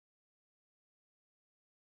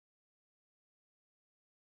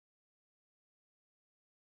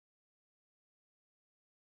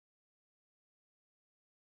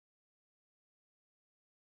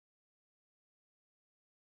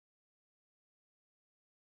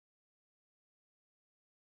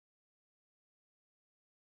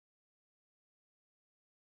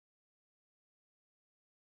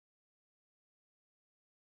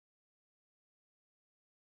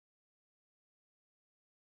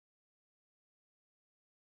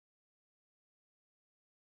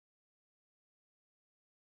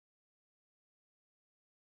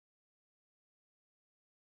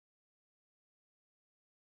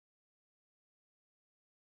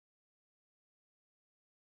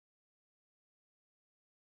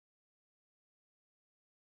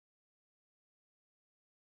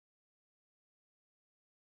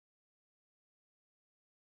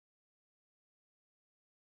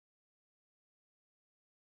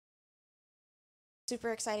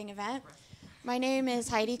super exciting event. My name is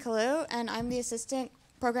Heidi Kalu, and I'm the assistant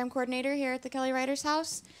program coordinator here at the Kelly Writers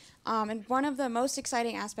House. And one of the most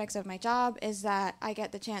exciting aspects of my job is that I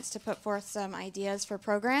get the chance to put forth some ideas for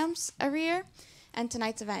programs every year. And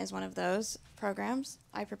tonight's event is one of those programs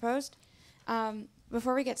I proposed.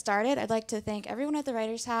 Before we get started, I'd like to thank everyone at the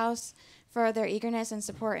Writers House for their eagerness and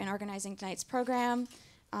support in organizing tonight's program.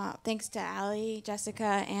 Thanks to Allie,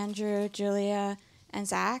 Jessica, Andrew, Julia, and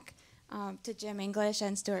Zach, to Jim English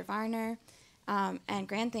and Stuart Varner, and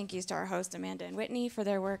grand thank yous to our hosts, Amanda and Whitney, for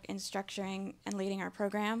their work in structuring and leading our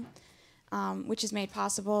program, which is made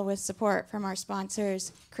possible with support from our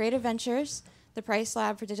sponsors, Creative Ventures, the Price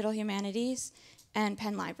Lab for Digital Humanities, and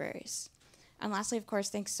Penn Libraries. And lastly, of course,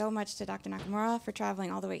 thanks so much to Dr. Nakamura for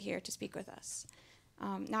traveling all the way here to speak with us.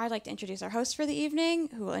 Now I'd like to introduce our host for the evening,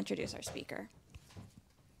 who will introduce our speaker.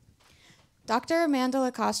 Dr. Amanda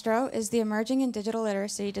Licastro is the Emerging in Digital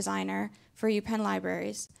Literacy Designer for UPenn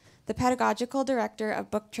Libraries, the Pedagogical Director of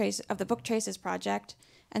the Book Traces Project,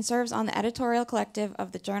 and serves on the editorial collective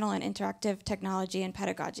of the Journal in Interactive Technology and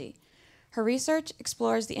Pedagogy. Her research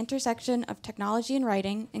explores the intersection of technology and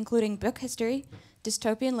writing, including book history,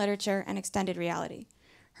 dystopian literature, and extended reality.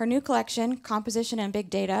 Her new collection, Composition and Big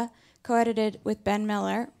Data, co-edited with Ben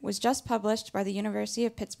Miller, was just published by the University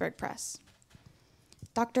of Pittsburgh Press.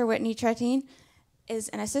 Dr. Whitney Trettien is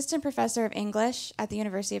an assistant professor of English at the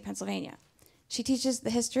University of Pennsylvania. She teaches the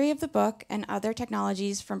history of the book and other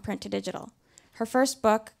technologies from print to digital. Her first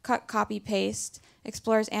book, Cut, Copy, Paste,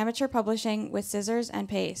 explores amateur publishing with scissors and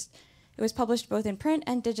paste. It was published both in print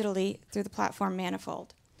and digitally through the platform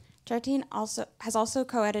Manifold. Trettien has also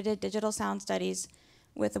co-edited digital sound studies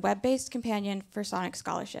with a web-based companion for Sonic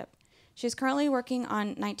Scholarship. She is currently working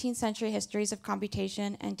on 19th century histories of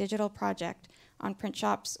computation and digital project on print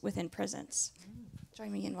shops within prisons.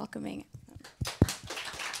 Join me in welcoming.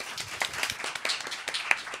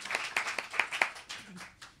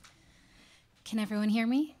 Can everyone hear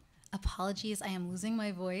me? Apologies, I am losing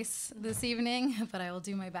my voice this evening, but I will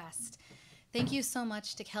do my best. Thank you so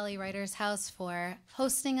much to Kelly Writers House for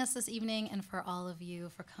hosting us this evening and for all of you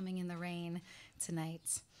for coming in the rain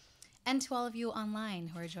tonight. And to all of you online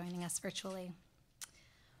who are joining us virtually.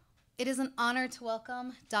 It is an honor to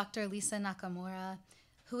welcome Dr. Lisa Nakamura,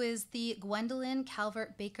 who is the Gwendolyn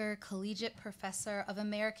Calvert Baker Collegiate Professor of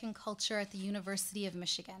American Culture at the University of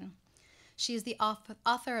Michigan. She is the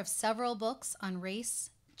author of several books on race,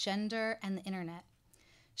 gender, and the internet.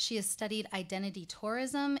 She has studied identity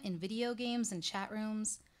tourism in video games and chat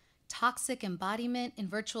rooms, toxic embodiment in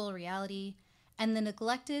virtual reality, and the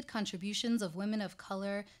neglected contributions of women of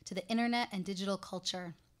color to the internet and digital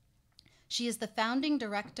culture. She is the founding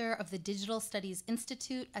director of the Digital Studies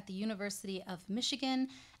Institute at the University of Michigan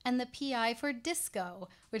and the PI for DISCO,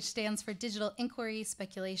 which stands for Digital Inquiry,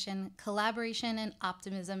 Speculation, Collaboration, and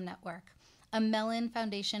Optimism Network, a Mellon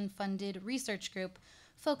Foundation-funded research group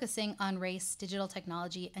focusing on race, digital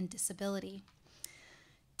technology, and disability.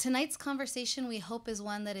 Tonight's conversation, we hope, is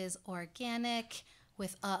one that is organic,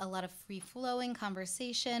 with a lot of free-flowing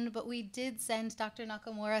conversation, but we did send Dr.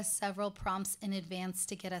 Nakamura several prompts in advance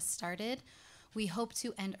to get us started. We hope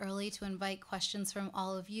to end early to invite questions from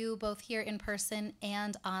all of you, both here in person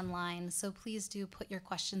and online, so please do put your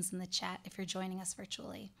questions in the chat if you're joining us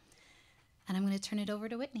virtually. And I'm going to turn it over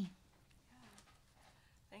to Whitney.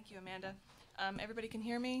 Thank you, Amanda. Everybody can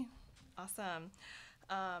hear me? Awesome.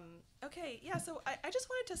 Okay, yeah, so I just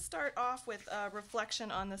wanted to start off with a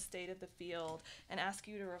reflection on the state of the field and ask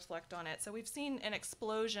you to reflect on it. So we've seen an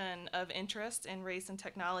explosion of interest in race and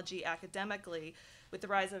technology academically with the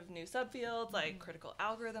rise of new subfields like critical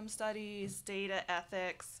algorithm studies, data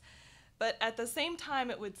ethics. But at the same time,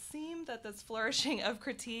 it would seem that this flourishing of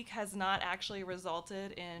critique has not actually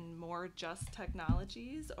resulted in more just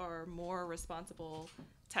technologies or more responsible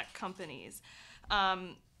tech companies.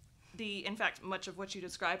 In fact, much of what you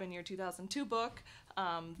describe in your 2002 book,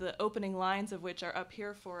 the opening lines of which are up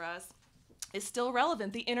here for us, is still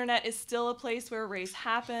relevant. The internet is still a place where race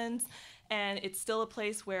happens, and it's still a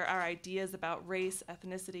place where our ideas about race,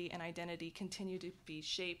 ethnicity, and identity continue to be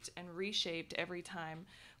shaped and reshaped every time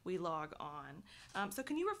we log on. So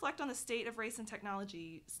can you reflect on the state of race and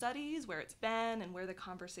technology studies, where it's been, and where the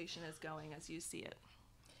conversation is going as you see it?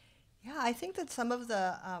 Yeah, I think that some of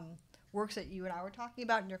the works that you and I were talking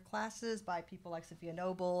about in your classes by people like Sophia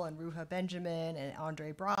Noble and Ruha Benjamin and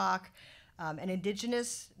Andre Brock, and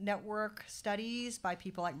Indigenous network studies by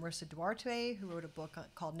people like Marissa Duarte, who wrote a book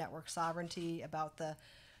called Network Sovereignty about the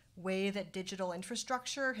way that digital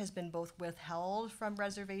infrastructure has been both withheld from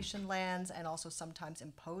reservation lands and also sometimes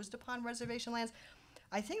imposed upon reservation lands.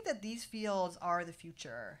 I think that these fields are the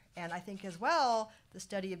future. And I think as well, the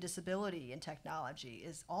study of disability in technology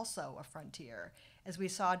is also a frontier. As we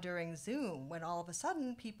saw during Zoom, when all of a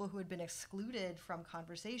sudden people who had been excluded from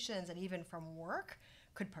conversations and even from work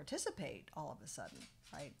could participate all of a sudden,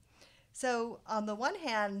 right? So on the one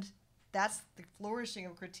hand, that's the flourishing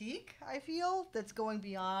of critique, I feel, that's going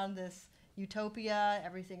beyond this utopia,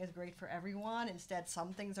 everything is great for everyone. Instead,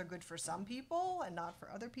 some things are good for some people and not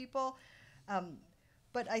for other people.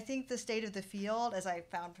 But I think the state of the field, as I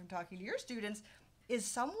found from talking to your students, is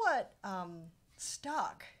somewhat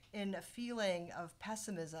stuck in a feeling of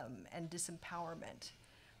pessimism and disempowerment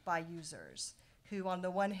by users who, on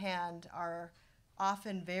the one hand, are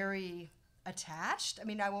often very attached. I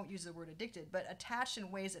mean, I won't use the word addicted, but attached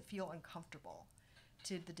in ways that feel uncomfortable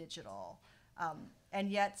to the digital, and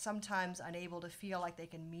yet sometimes unable to feel like they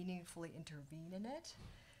can meaningfully intervene in it.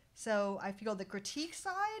 So I feel the critique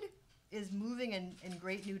side is moving in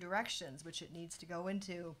great new directions, which it needs to go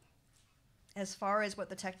into. As far as what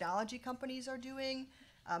the technology companies are doing,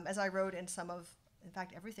 as I wrote in in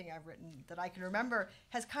fact, everything I've written that I can remember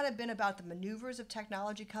has kind of been about the maneuvers of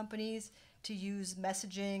technology companies to use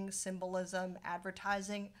messaging, symbolism,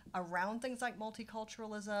 advertising around things like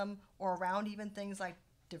multiculturalism or around even things like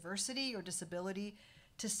diversity or disability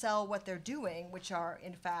to sell what they're doing, which are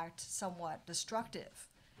in fact somewhat destructive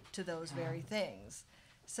to those very things.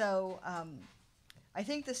 So I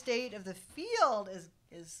think the state of the field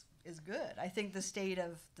is good. I think the state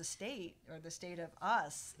of the state or the state of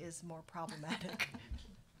us is more problematic.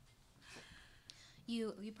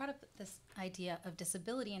 You brought up this idea of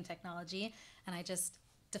disability in technology, and I just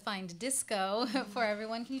defined disco for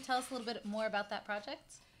everyone. Can you tell us a little bit more about that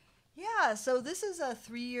project? Yeah, so this is a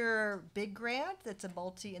 3-year big grant that's a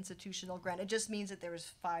multi-institutional grant. It just means that there's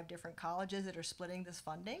 5 different colleges that are splitting this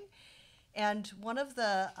funding. And one of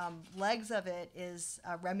the legs of it is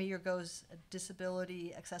Remy Urgo's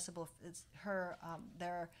disability accessible. It's her.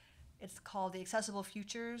 It's called the Accessible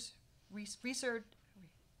Futures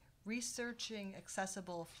Researching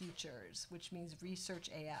Accessible Futures, which means Research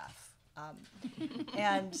AF,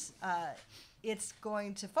 and it's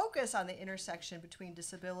going to focus on the intersection between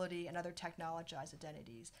disability and other technologized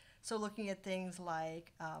identities. So looking at things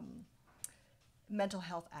like mental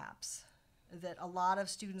health apps that a lot of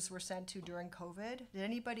students were sent to during COVID. Did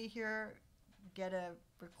anybody here get a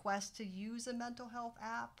request to use a mental health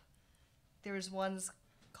app? There's ones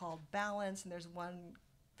called Balance, and there's one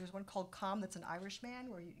called Calm that's an Irishman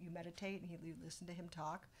where you meditate and you listen to him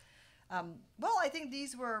talk. Well, I think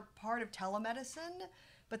these were part of telemedicine,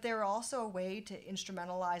 but they were also a way to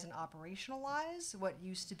instrumentalize and operationalize what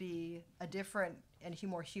used to be a different and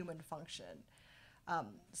more human function.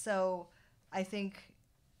 So I think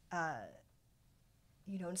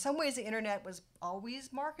in some ways, the internet was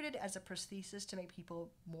always marketed as a prosthesis to make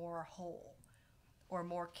people more whole or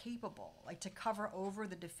more capable, like to cover over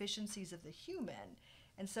the deficiencies of the human.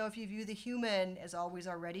 And so if you view the human as always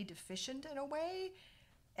already deficient in a way,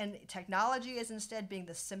 and technology as instead being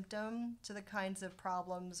the symptom to the kinds of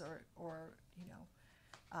problems or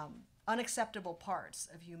unacceptable parts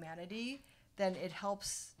of humanity, then it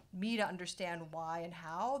helps me to understand why and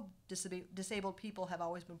how disabled people have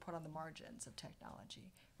always been put on the margins of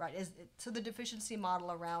technology, right? So the deficiency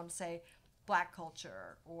model around, say, Black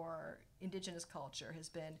culture or indigenous culture has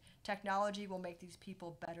been technology will make these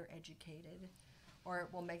people better educated, or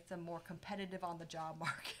it will make them more competitive on the job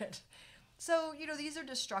market. So, these are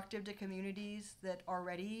destructive to communities that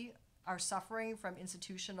already are suffering from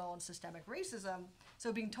institutional and systemic racism.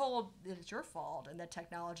 So being told that it's your fault and that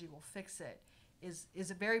technology will fix it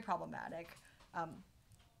is very problematic.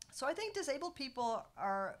 So I think disabled people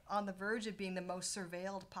are on the verge of being the most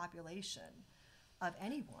surveilled population of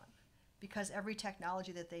anyone, because every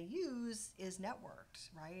technology that they use is networked,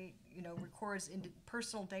 right? Records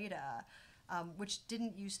personal data, which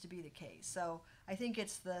didn't used to be the case. So I think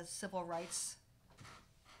it's the civil rights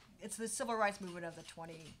movement of the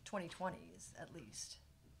 2020s, at least,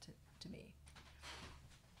 to me.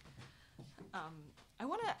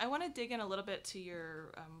 I want to dig in a little bit to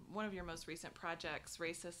your one of your most recent projects,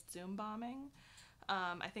 racist Zoom bombing.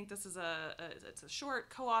 I think this is it's a short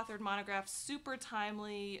co-authored monograph, super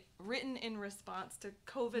timely, written in response to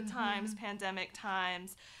COVID times, pandemic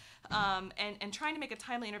times, and trying to make a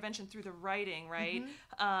timely intervention through the writing, right?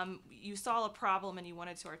 You saw a problem and you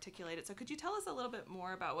wanted to articulate it. So could you tell us a little bit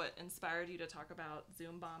more about what inspired you to talk about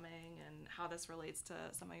Zoom bombing and how this relates to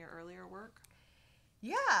some of your earlier work?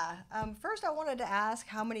 Yeah. First, I wanted to ask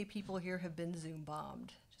how many people here have been Zoom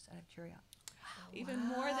bombed, just out of curiosity. Even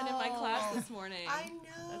more than in my class this morning. I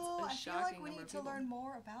know. That's a I feel like we need to learn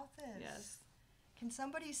more about this. Yes. Can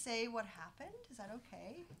somebody say what happened? Is that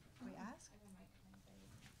okay? Can we ask?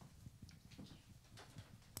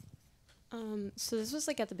 So this was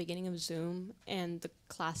like at the beginning of Zoom, and the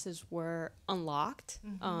classes were unlocked.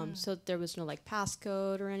 So there was no like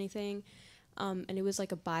passcode or anything. And it was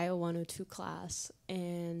like a Bio 102 class.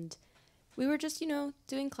 And we were just,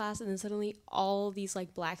 doing class, and then suddenly all these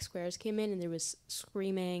like black squares came in, and there was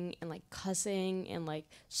screaming and like cussing and like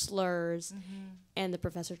slurs. And the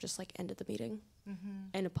professor just like ended the meeting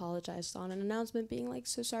and apologized on an announcement being like,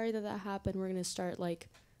 so sorry that happened. We're going to start like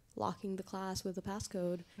locking the class with a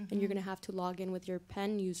passcode, and you're going to have to log in with your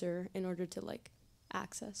pen user in order to like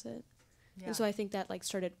access it. Yeah. And so I think that like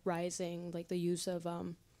started rising, like the use of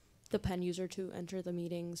the pen user to enter the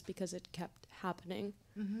meetings, because it kept happening.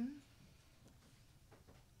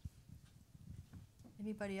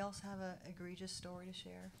 Anybody else have an egregious story to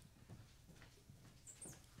share?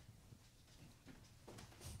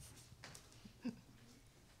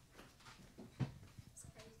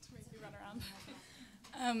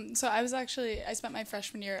 So I spent my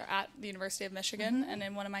freshman year at the University of Michigan, and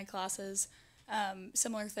in one of my classes,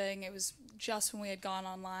 similar thing, it was just when we had gone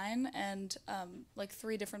online, and like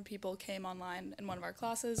 3 different people came online in one of our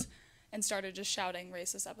classes and started just shouting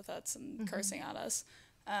racist epithets and cursing at us.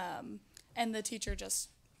 And the teacher just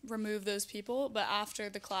removed those people, but after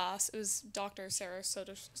the class, it was Dr. Sarah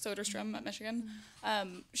Soderstrom at Michigan.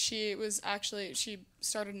 She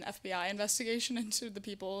started an FBI investigation into the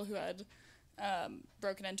people who had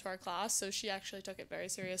broken into our class, so she actually took it very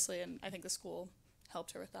seriously, and I think the school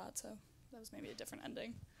helped her with that, so that was maybe a different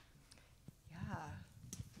ending.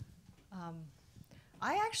 Yeah.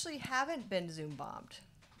 I actually haven't been Zoom bombed.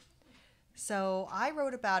 So I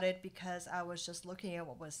wrote about it because I was just looking at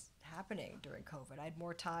what was happening during COVID. I had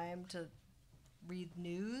more time to read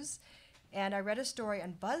news, and I read a story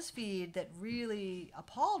on BuzzFeed that really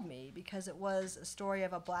appalled me, because it was a story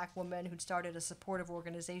of a black woman who'd started a supportive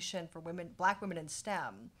organization for black women in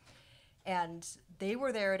STEM. And they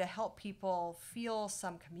were there to help people feel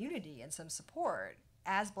some community and some support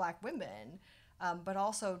as black women, but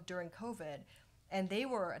also during COVID. And they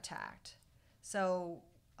were attacked. So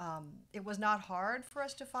it was not hard for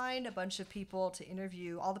us to find a bunch of people to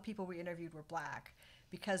interview. All the people we interviewed were black,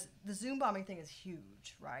 because the Zoom bombing thing is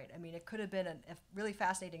huge, right? I mean, it could have been a really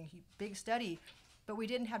fascinating, big study, but we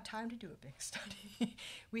didn't have time to do a big study.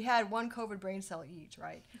 We had 1 COVID brain cell each,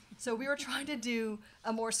 right? So we were trying to do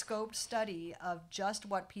a more scoped study of just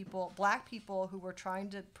what black people who were trying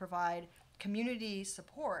to provide community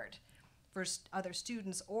support for other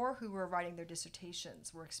students, or who were writing their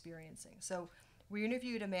dissertations, were experiencing. So we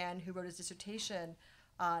interviewed a man who wrote his dissertation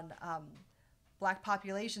on black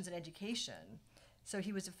populations in education. So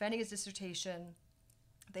he was defending his dissertation.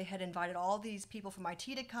 They had invited all these people from IT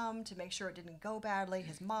to come to make sure it didn't go badly.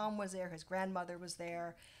 His mom was there, his grandmother was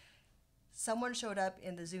there. Someone showed up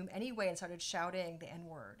in the Zoom anyway and started shouting the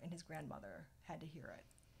N-word, and his grandmother had to hear it.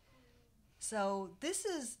 So this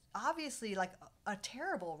is obviously like a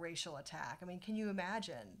terrible racial attack. I mean, can you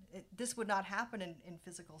imagine? This would not happen in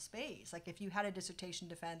physical space. Like if you had a dissertation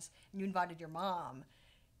defense and you invited your mom,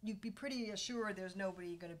 you'd be pretty assured there's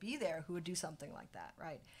nobody going to be there who would do something like that,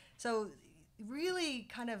 right? So really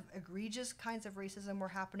kind of egregious kinds of racism were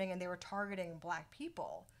happening, and they were targeting black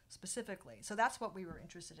people specifically. So that's what we were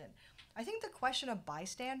interested in. I think the question of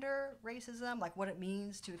bystander racism, like what it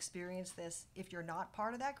means to experience this if you're not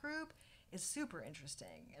part of that group, is super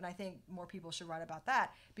interesting. And I think more people should write about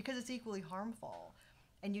that, because it's equally harmful.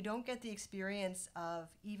 And you don't get the experience of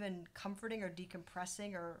even comforting or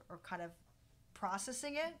decompressing or kind of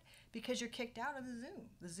processing it, because you're kicked out of the Zoom.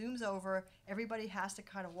 The Zoom's over. Everybody has to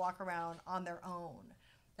kind of walk around on their own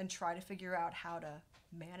and try to figure out how to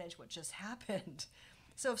manage what just happened.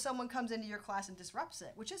 So if someone comes into your class and disrupts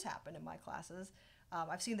it, which has happened in my classes,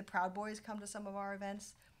 I've seen the Proud Boys come to some of our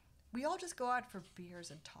events. We all just go out for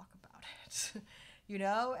beers and talk about it,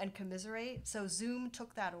 and commiserate. So Zoom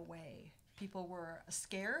took that away. People were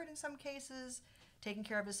scared in some cases, taking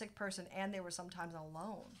care of a sick person, and they were sometimes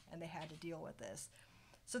alone, and they had to deal with this.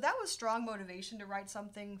 So that was strong motivation to write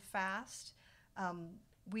something fast.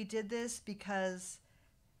 We did this because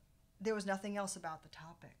there was nothing else about the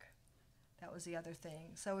topic. That was the other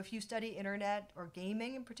thing. So if you study internet or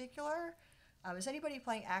gaming in particular, is anybody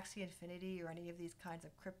playing Axie Infinity or any of these kinds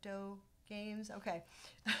of crypto games? Okay.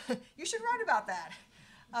 You should write about that.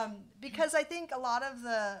 Because I think a lot of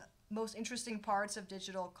the most interesting parts of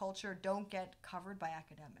digital culture don't get covered by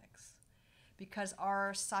academics, because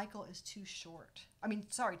our cycle is too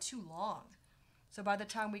long. So by the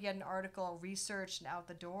time we get an article researched and out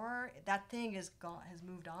the door, that thing is gone, has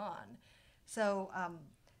moved on. So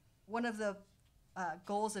one of the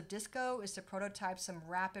goals of DISCO is to prototype some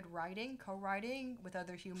rapid writing, co-writing with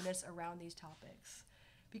other humanists around these topics.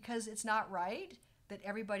 Because it's not right that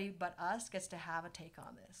everybody but us gets to have a take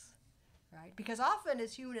on this, right? Because often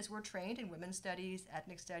as humanists, we're trained in women's studies,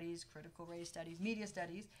 ethnic studies, critical race studies, media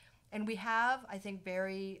studies, and we have, I think,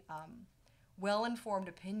 very well-informed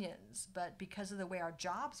opinions, but because of the way our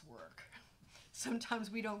jobs work, sometimes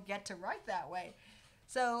we don't get to write that way.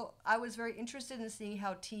 So I was very interested in seeing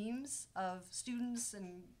how teams of students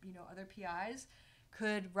and other PIs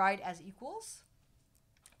could write as equals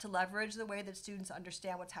to leverage the way that students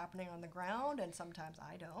understand what's happening on the ground, and sometimes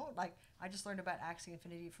I don't. Like, I just learned about Axie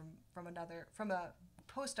Infinity from a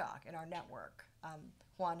postdoc in our network,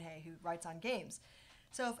 Juan Hay, who writes on games.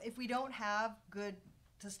 So if we don't have good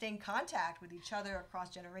sustained contact with each other across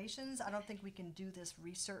generations, I don't think we can do this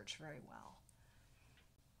research very well.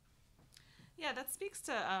 Yeah, that speaks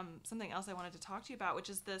to something else I wanted to talk to you about, which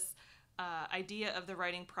is this idea of the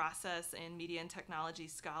writing process in media and technology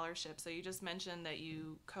scholarship. So you just mentioned that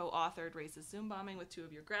you co-authored Racist Zoom Bombing with 2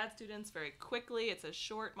 of your grad students very quickly. It's a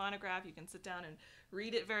short monograph. You can sit down and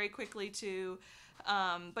read it very quickly too.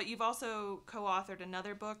 But you've also co-authored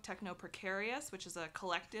another book, Techno Precarious, which is a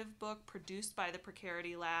collective book produced by the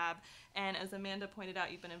Precarity Lab. And as Amanda pointed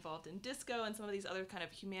out, you've been involved in DISCO and some of these other kind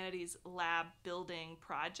of humanities lab building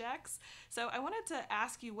projects. So I wanted to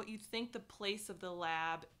ask you what you think the place of the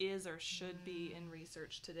lab is or should be in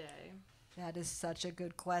research today. That is such a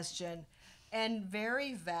good question, and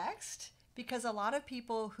very vexed, because a lot of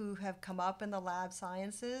people who have come up in the lab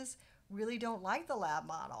sciences really don't like the lab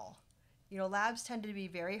model. Labs tend to be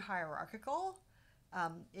very hierarchical.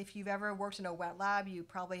 If you've ever worked in a wet lab, you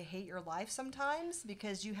probably hate your life sometimes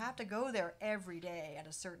because you have to go there every day at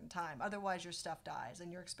a certain time. Otherwise, your stuff dies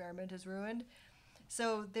and your experiment is ruined.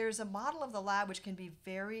 So there's a model of the lab which can be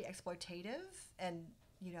very exploitative and,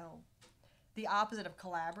 the opposite of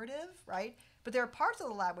collaborative, right? But there are parts of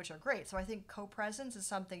the lab which are great. So I think co-presence is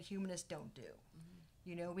something humanists don't do.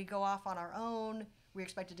 Mm-hmm. We go off on our own. We're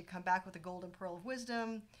expected to come back with a golden pearl of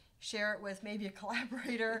wisdom, share it with maybe a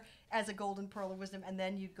collaborator as a golden pearl of wisdom, and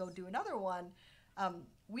then you go do another one.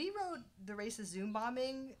 We wrote the Racist Zoom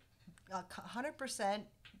Bombing 100%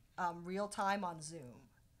 real time on Zoom.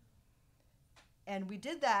 And we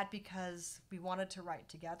did that because we wanted to write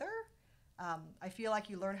together. I feel like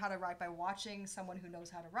you learn how to write by watching someone who knows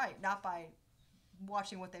how to write, not by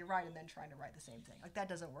watching what they write and then trying to write the same thing. Like, that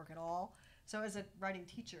doesn't work at all. So as a writing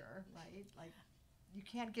teacher, right, like, you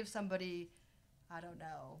can't give somebody, I don't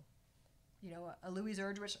know, a Louise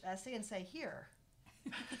Erdrich essay and say, here.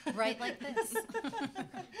 Write like this.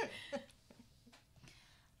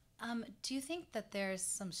 Do you think that there's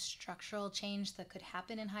some structural change that could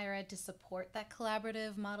happen in higher ed to support that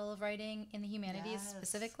collaborative model of writing in the humanities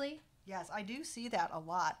specifically? Yes, I do see that a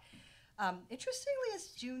lot. Interestingly, as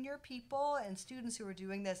junior people and students who are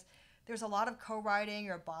doing this, there's a lot of co-writing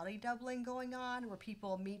or body doubling going on where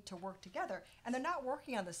people meet to work together. And they're not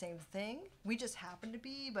working on the same thing. We just happen to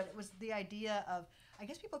be, but it was the idea of, I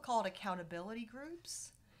guess people call it accountability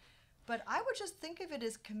groups. But I would just think of it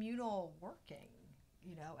as communal working,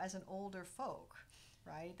 as an older folk,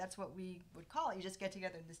 right? That's what we would call it. You just get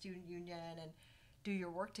together in the student union and do your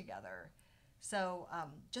work together. So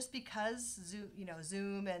just because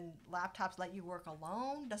Zoom and laptops let you work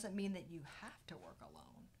alone doesn't mean that you have to work alone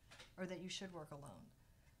or that you should work alone.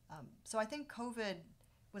 So I think COVID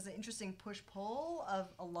was an interesting push-pull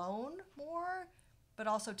of alone more, but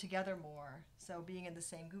also together more. So being in the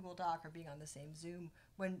same Google Doc or being on the same Zoom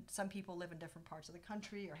when some people live in different parts of the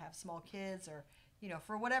country or have small kids or,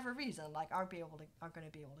 for whatever reason, like aren't going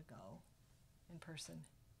to be able to go in person.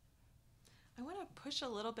 I want to push a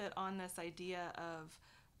little bit on this idea of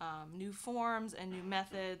new forms and new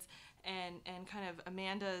methods and kind of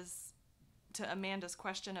Amanda's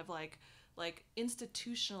question of like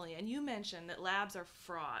institutionally, and you mentioned that labs are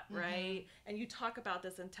fraught, right? And you talk about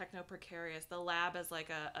this in Techno Precarious, the lab as like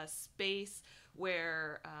a space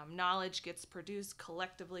where knowledge gets produced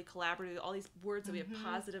collectively, collaboratively, all these words that we have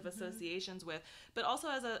positive associations with, but also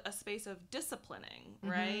as a space of disciplining,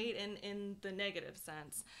 right? In the negative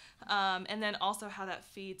sense. And then also how that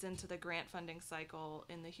feeds into the grant funding cycle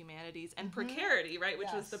in the humanities and precarity, right?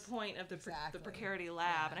 Which was the point of the Precarity Lab.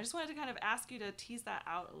 Yeah. And I just wanted to kind of ask you to tease that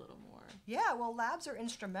out a little more. Yeah, well, labs are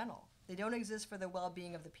instrumental. They don't exist for the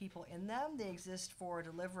well-being of the people in them. They exist for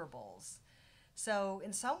deliverables. So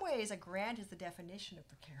in some ways, a grant is the definition of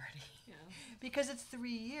precarity because it's 3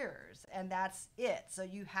 years and that's it. So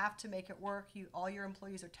you have to make it work. All your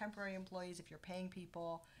employees are temporary employees if you're paying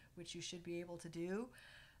people, which you should be able to do.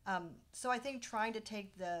 So I think trying to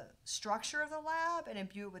take the structure of the lab and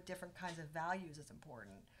imbue it with different kinds of values is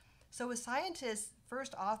important. So as scientists,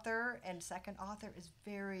 first author and second author is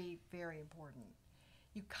very, very important.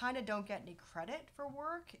 You kind of don't get any credit for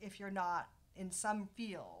work if you're not, in some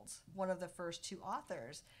fields, one of the first two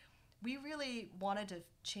authors. We really wanted to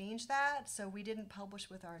change that, so we didn't publish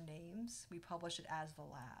with our names. We published it as the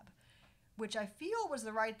lab, which I feel was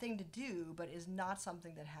the right thing to do, but is not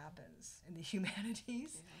something that happens in the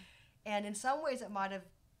humanities. Yeah. And in some ways it might have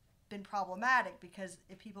been problematic, because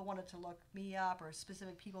if people wanted to look me up or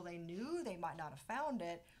specific people they knew, they might not have found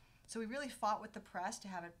it. So we really fought with the press to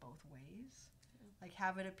have it both ways. Like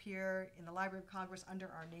have it appear in the Library of Congress under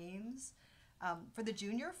our names. For the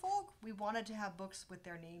junior folk, we wanted to have books with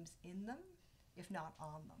their names in them, if not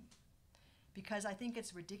on them. Because I think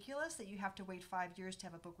it's ridiculous that you have to wait 5 years to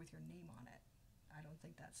have a book with your name on it. I don't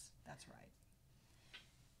think that's right.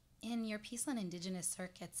 In your piece on Indigenous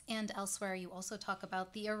circuits and elsewhere, you also talk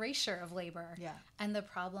about the erasure of labor and the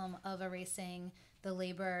problem of erasing the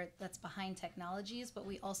labor that's behind technologies, but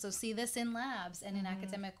we also see this in labs and in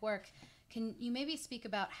academic work. Can you maybe speak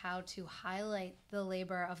about how to highlight the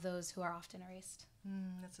labor of those who are often erased?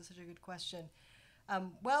 That's such a good question.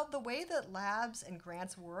 Well, the way that labs and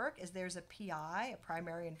grants work is there's a PI, a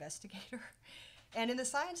primary investigator. And in the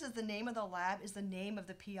sciences, the name of the lab is the name of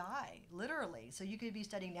the PI, literally. So you could be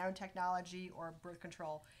studying nanotechnology or birth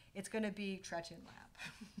control. It's going to be Trettien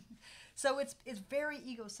lab. So it's very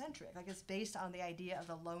egocentric. Like it's based on the idea of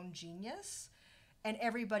the lone genius, and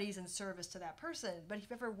everybody's in service to that person. But if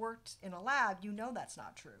you've ever worked in a lab, you know that's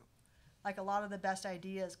not true. Like a lot of the best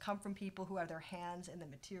ideas come from people who have their hands in the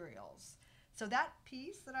materials. So that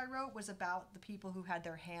piece that I wrote was about the people who had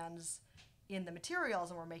their hands in the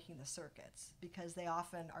materials and were making the circuits, because they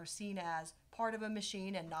often are seen as part of a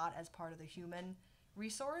machine and not as part of the human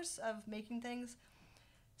resource of making things.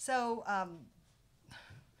 So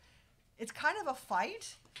it's kind of a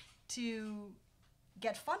fight to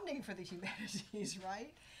get funding for the humanities,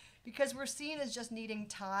 right? Because we're seen as just needing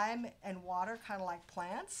time and water, kind of like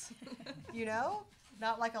plants, you know?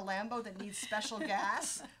 Not like a Lambo that needs special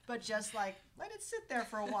gas, but just like, let it sit there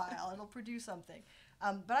for a while, it'll produce something.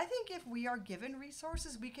 But I think if we are given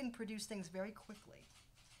resources, we can produce things very quickly.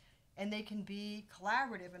 And they can be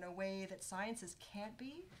collaborative in a way that sciences can't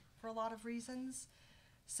be for a lot of reasons.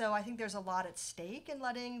 So I think there's a lot at stake in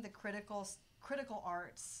letting the critical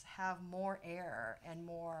arts have more air and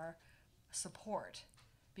more support.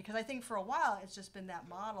 Because I think for a while it's just been that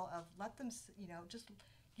model of let them, just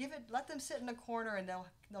let them sit in a corner and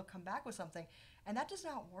they'll come back with something. And that does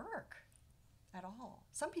not work at all.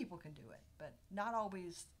 Some people can do it, but not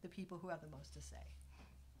always the people who have the most to say.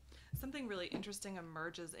 Something really interesting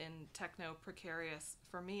emerges in Techno Precarious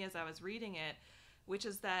for me as I was reading it, which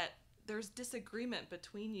is that there's disagreement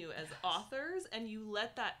between you as authors, and you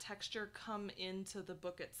let that texture come into the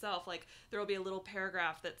book itself. Like there will be a little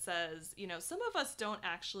paragraph that says, some of us don't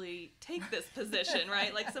actually take this position,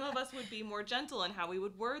 right? Like some of us would be more gentle in how we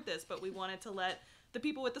would word this, but we wanted to let the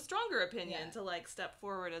people with the stronger opinion to step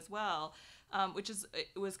forward as well.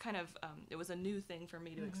 It was a new thing for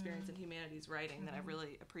me to experience in humanities writing that I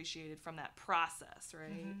really appreciated from that process,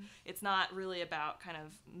 right? It's not really about kind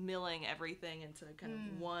of milling everything into kind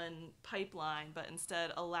of one pipeline, but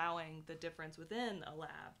instead allowing the difference within a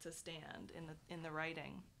lab to stand in the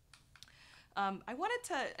writing. I wanted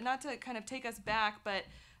to, not to kind of take us back, but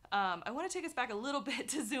I want to take us back a little bit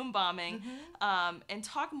to Zoom bombing and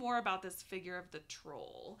talk more about this figure of the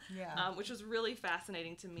troll, which was really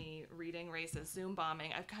fascinating to me reading Race's Zoom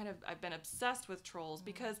bombing. I've been obsessed with trolls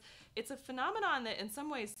because it's a phenomenon that in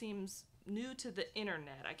some ways seems new to the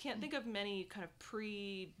internet. I can't think of many kind of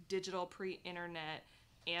pre-digital, pre-internet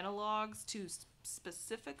analogs to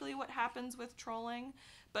specifically what happens with trolling,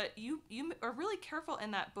 but you are really careful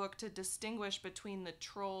in that book to distinguish between the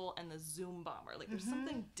troll and the Zoom bomber. Like there's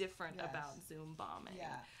something different about Zoom bombing.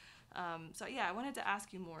 I wanted to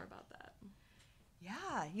ask you more about that.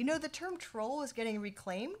 Yeah, the term troll is getting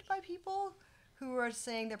reclaimed by people who are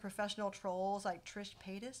saying they're professional trolls, like Trish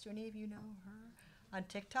Paytas. Do any of you know her on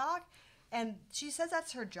TikTok? And she says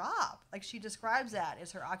that's her job. Like she describes that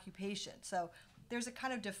as her occupation. So there's a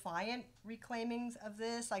kind of defiant reclaimings of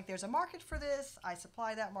this. Like there's a market for this. I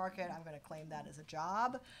supply that market. I'm going to claim that as a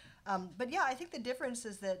job. But yeah, I think the difference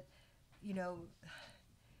is that,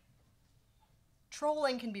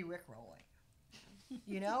 trolling can be rickrolling.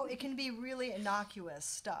 It can be really innocuous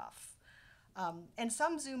stuff. And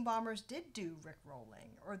some Zoom bombers did do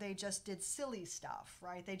rickrolling, or they just did silly stuff,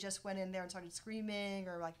 right? They just went in there and started screaming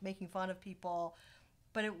or making fun of people.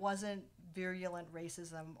 But it wasn't virulent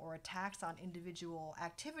racism or attacks on individual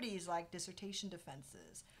activities like dissertation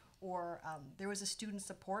defenses. Or there was a student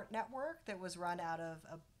support network that was run out of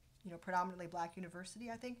a predominantly black university,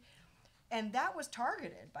 I think. And that was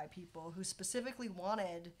targeted by people who specifically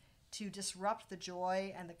wanted to disrupt the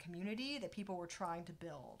joy and the community that people were trying to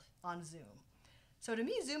build on Zoom. So to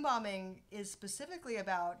me, Zoom bombing is specifically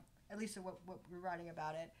about, at least what we're writing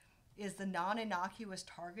about it, is the non-innocuous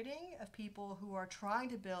targeting of people who are trying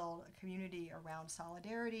to build a community around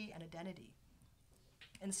solidarity and identity.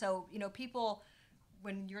 And so, people,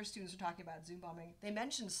 when your students are talking about Zoom bombing, they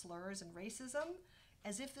mention slurs and racism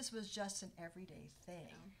as if this was just an everyday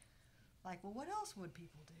thing. Like, well, what else would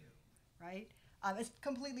people do, right? It's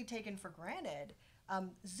completely taken for granted.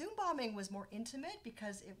 Zoom bombing was more intimate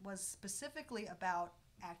because it was specifically about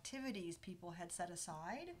activities people had set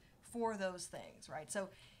aside for those things, right? So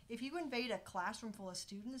if you invade a classroom full of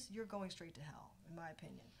students, you're going straight to hell, in my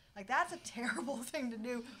opinion. Like, that's a terrible thing to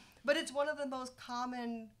do, but it's one of the most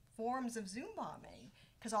common forms of Zoom bombing,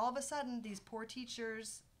 because all of a sudden these poor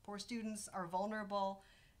teachers, poor students are vulnerable.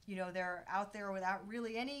 They're out there without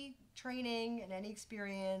really any training and any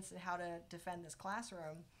experience in how to defend this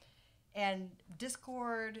classroom. And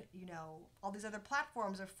Discord, all these other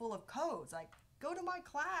platforms are full of codes, like, go to my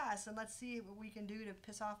class and let's see what we can do to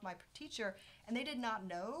piss off my teacher. And they did not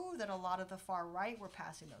know that a lot of the far right were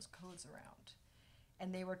passing those codes around.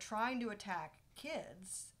 And they were trying to attack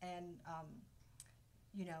kids and,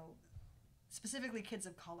 specifically kids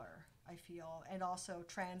of color, I feel, and also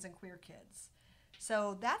trans and queer kids.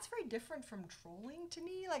 So that's very different from trolling to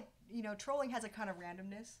me. Like, trolling has a kind of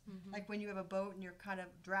randomness. Mm-hmm. Like when you have a boat and you're kind of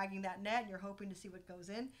dragging that net and you're hoping to see what goes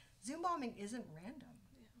in. Zoom bombing isn't random.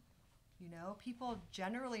 Yeah. People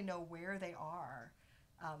generally know where they are.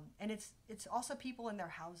 And it's also people in their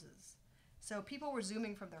houses. So people were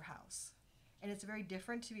Zooming from their house. And it's very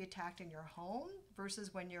different to be attacked in your home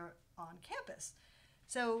versus when you're on campus.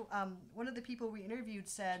 So one of the people we interviewed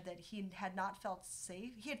said that he had not felt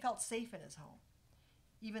safe. He had felt safe in his home.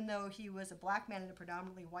 Even though he was a black man in a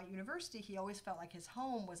predominantly white university, he always felt like his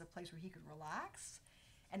home was a place where he could relax.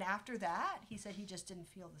 And after that, he said he just didn't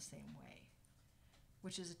feel the same way,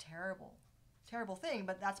 which is a terrible, terrible thing,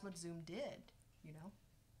 but that's what Zoom did,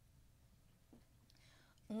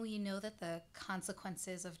 Well, you know that the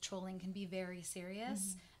consequences of trolling can be very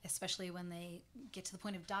serious, especially when they get to the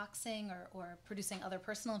point of doxing or producing other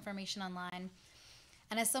personal information online.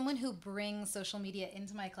 And as someone who brings social media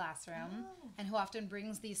into my classroom and who often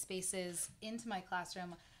brings these spaces into my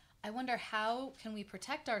classroom, I wonder, how can we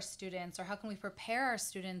protect our students, or how can we prepare our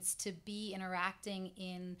students to be interacting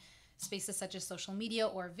in spaces such as social media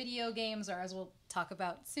or video games, or, as we'll talk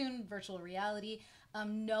about soon, virtual reality,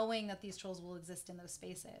 knowing that these trolls will exist in those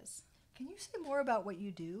spaces? Can you say more about what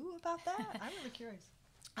you do about that? I'm really curious.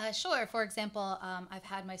 Sure. For example, I've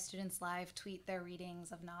had my students live tweet their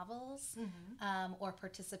readings of novels, or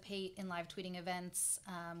participate in live tweeting events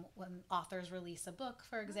when authors release a book,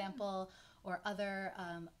 for example, or other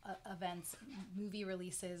events, movie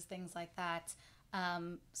releases, things like that.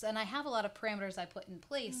 And I have a lot of parameters I put in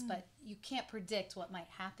place, but you can't predict what might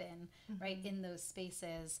happen, right, in those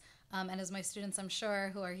spaces. And as my students, I'm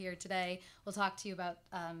sure, who are here today, will talk to you about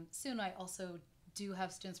soon, I also do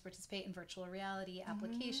have students participate in virtual reality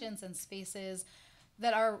applications and spaces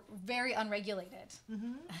that are very unregulated.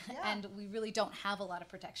 Yeah. And we really don't have a lot of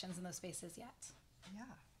protections in those spaces yet. Yeah.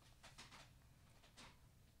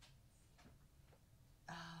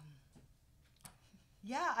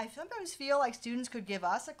 Yeah, I sometimes feel like students could give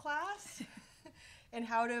us a class in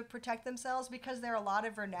how to protect themselves, because there are a lot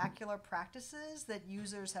of vernacular practices that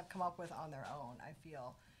users have come up with on their own, I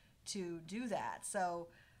feel, to do that. So,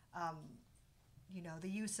 the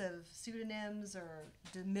use of pseudonyms or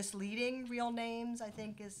misleading real names, I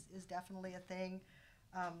think, is definitely a thing.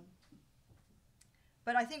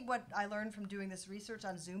 But I think what I learned from doing this research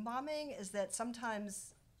on Zoom bombing is that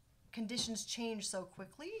sometimes conditions change so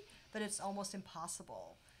quickly that it's almost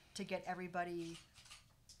impossible to get everybody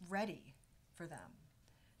ready for them.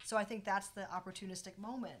 So I think that's the opportunistic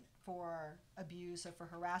moment for abuse or for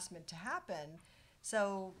harassment to happen.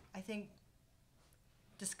 So I think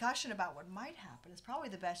discussion about what might happen is probably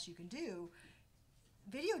the best you can do.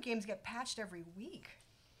 Video games get patched every week,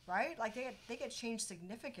 right? Like they get changed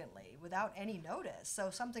significantly without any notice. So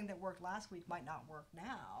something that worked last week might not work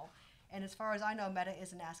now. And as far as I know, Meta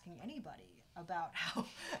isn't asking anybody about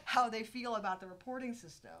how they feel about the reporting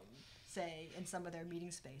system, say, in some of their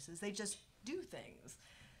meeting spaces. They just do things.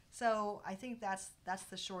 So I think that's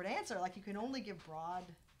the short answer. Like, you can only give broad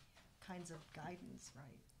kinds of guidance,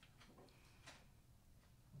 right?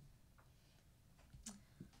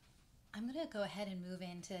 I'm going to go ahead and move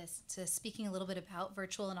into speaking a little bit about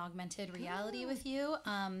virtual and augmented reality with you.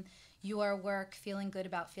 Your work, Feeling Good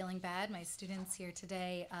About Feeling Bad, my students here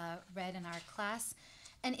today read in our class.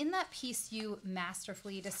 And in that piece, you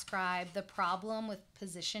masterfully describe the problem with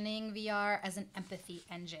positioning VR as an empathy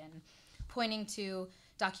engine, pointing to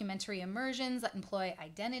documentary immersions that employ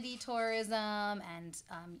identity tourism and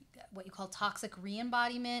what you call toxic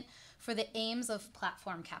re-embodiment for the aims of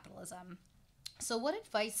platform capitalism. So what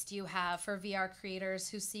advice do you have for VR creators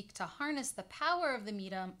who seek to harness the power of the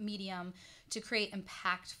medium to create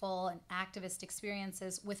impactful and activist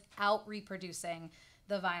experiences without reproducing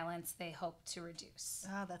the violence they hope to reduce?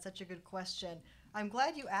 Ah, that's such a good question. I'm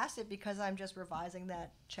glad you asked it because I'm just revising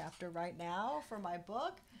that chapter right now for my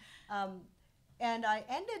book. And I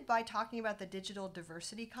ended by talking about the digital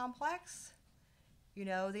diversity complex. You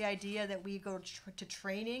know, the idea that we go to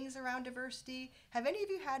trainings around diversity. Have any of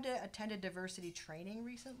you had to attend a diversity training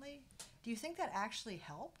recently? Do you think that actually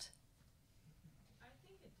helped? I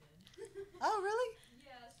think it did. Oh, really?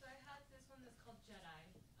 Yeah, so I had this one that's called Jedi.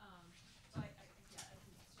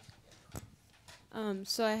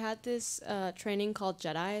 So I had this training called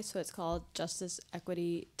Jedi, so it's called Justice,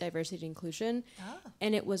 Equity, Diversity, Inclusion,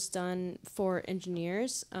 and it was done for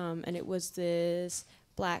engineers, and it was this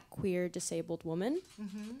Black, queer, disabled woman,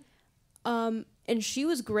 and she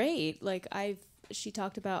was great. Like she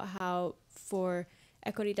talked about how for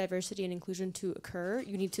equity, diversity, and inclusion to occur,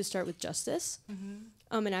 you need to start with justice,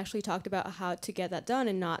 and actually talked about how to get that done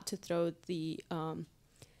and not to throw the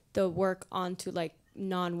work onto like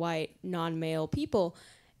non-white, non-male people.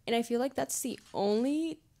 And I feel like that's the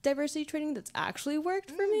only diversity training that's actually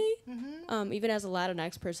worked for me. Even as a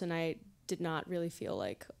Latinx person, I did not really feel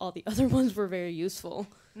like all the other ones were very useful.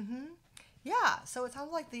 Yeah, so it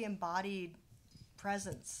sounds like the embodied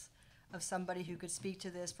presence of somebody who could speak to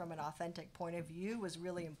this from an authentic point of view was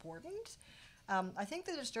really important. I think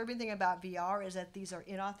the disturbing thing about VR is that these are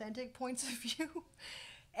inauthentic points of view,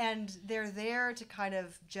 and they're there to kind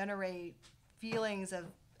of generate feelings of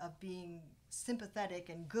being sympathetic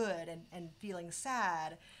and good and feeling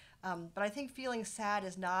sad. But I think feeling sad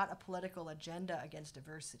is not a political agenda against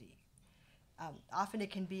diversity. Often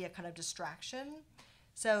it can be a kind of distraction.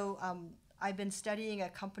 So I've been studying a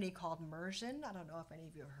company called Immersion. I don't know if any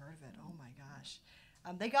of you have heard of it. Oh my gosh.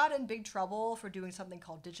 They got in big trouble for doing something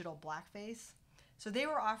called digital blackface. So they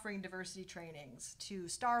were offering diversity trainings to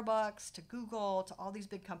Starbucks, to Google, to all these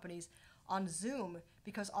big companies on Zoom,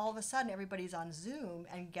 because all of a sudden everybody's on Zoom,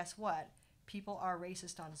 and guess what? People are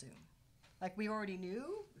racist on Zoom. Like we already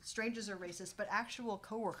knew, strangers are racist, but actual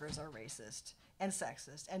coworkers are racist and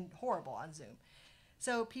sexist and horrible on Zoom.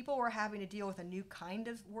 So people were having to deal with a new kind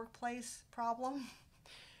of workplace problem.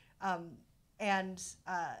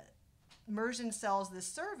 Immersion sells this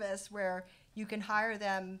service where you can hire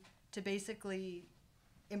them to basically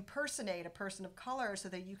impersonate a person of color so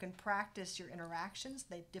that you can practice your interactions,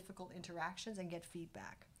 the difficult interactions, and get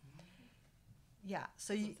feedback. Yeah,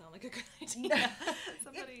 so you sound like a good idea.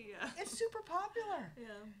 It's super popular. Yeah.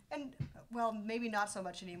 And well, maybe not so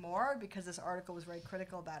much anymore because this article was very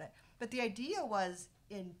critical about it. But the idea was,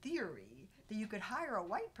 in theory, that you could hire a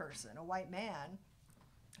white person, a white man,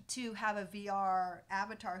 to have a VR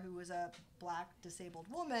avatar who was a Black disabled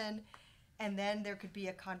woman. And then there could be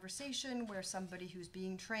a conversation where somebody who's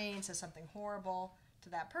being trained says something horrible to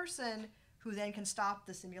that person, who then can stop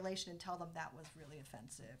the simulation and tell them that was really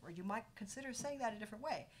offensive. Or you might consider saying that a different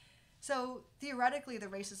way. So theoretically, the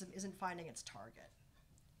racism isn't finding its target,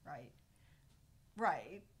 right?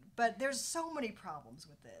 Right. But there's so many problems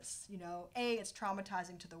with this. You know, it's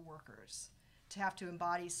traumatizing to the workers to have to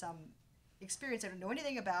embody some experience they don't know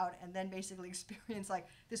anything about and then basically experience like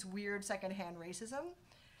this weird secondhand racism.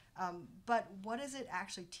 But what is it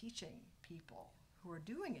actually teaching people who are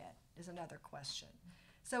doing it is another question.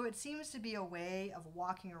 So it seems to be a way of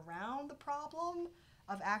walking around the problem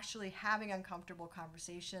of actually having uncomfortable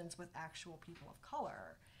conversations with actual people of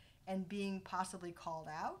color and being possibly called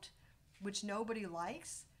out, which nobody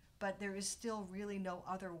likes, but there is still really no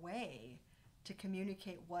other way to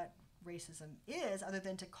communicate what racism is other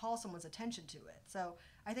than to call someone's attention to it. So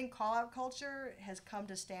I think call-out culture has come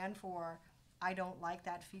to stand for I don't like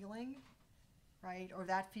that feeling, right? Or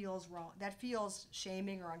that feels wrong. That feels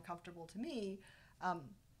shaming or uncomfortable to me.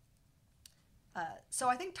 So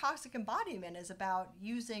I think toxic embodiment is about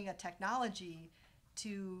using a technology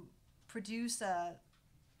to produce a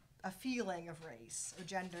feeling of race or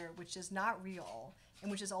gender which is not real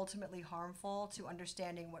and which is ultimately harmful to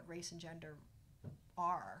understanding what race and gender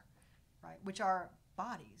are, right? Which are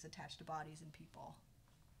bodies, attached to bodies and people.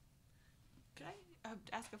 Could I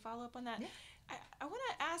ask a follow-up on that? Yeah. I want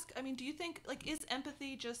to ask, I mean, do you think, like, is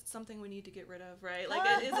empathy just something we need to get rid of, right?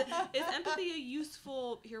 Like, is empathy a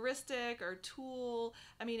useful heuristic or tool?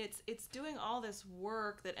 I mean, it's doing all this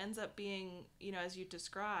work that ends up being, you know, as you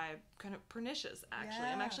describe, kind of pernicious, actually.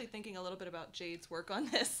 I'm actually thinking a little bit about Jade's work on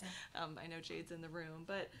this. I know Jade's in the room,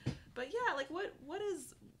 but yeah, like, what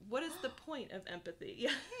is the point of empathy? Yeah.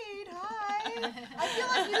 Jade, hi. I feel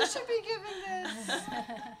like you should be giving this.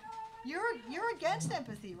 You're against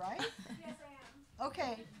empathy, right? Yes, I am.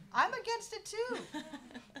 Okay, I'm against it too.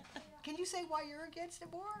 Can you say why you're against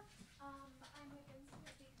it more?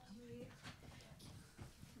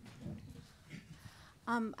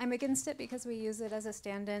 I'm against it because we use it as a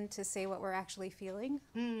stand-in to say what we're actually feeling.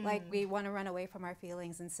 Like we want to run away from our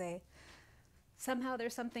feelings and say, somehow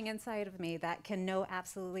there's something inside of me that can know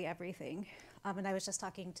absolutely everything. And I was just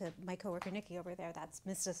talking to my coworker Nikki over there. That's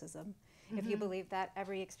mysticism. If you believe that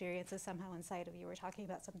every experience is somehow inside of you, we're talking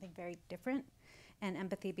about something very different. And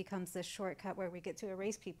empathy becomes this shortcut where we get to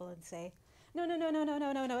erase people and say, no,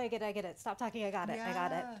 I get it. Stop talking, I got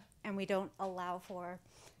it. And we don't allow for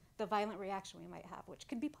the violent reaction we might have, which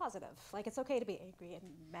can be positive. Like, it's okay to be angry and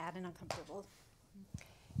mad and uncomfortable.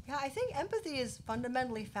 Yeah, I think empathy is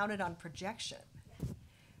fundamentally founded on projection,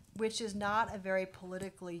 which is not a very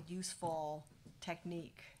politically useful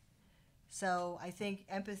technique. So I think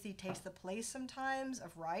empathy takes the place sometimes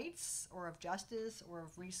of rights or of justice or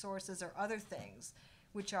of resources or other things,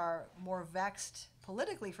 which are more vexed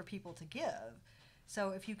politically for people to give.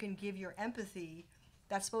 So if you can give your empathy,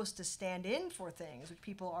 that's supposed to stand in for things which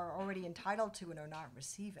people are already entitled to and are not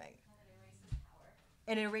receiving.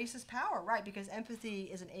 And it erases power, right? Because empathy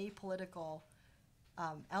is an apolitical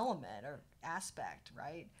element or aspect,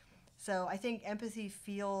 right? So I think empathy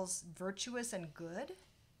feels virtuous and good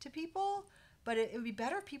to people, but it would be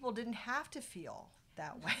better if people didn't have to feel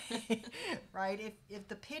that way, right? If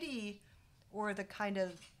the pity or the kind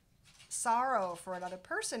of sorrow for another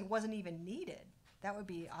person wasn't even needed, that would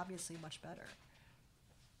be obviously much better.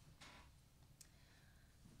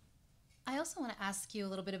 I also want to ask you a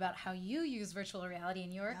little bit about how you use virtual reality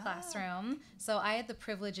in your classroom. So I had the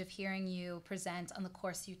privilege of hearing you present on the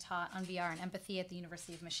course you taught on VR and empathy at the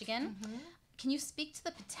University of Michigan. Can you speak to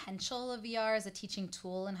the potential of VR as a teaching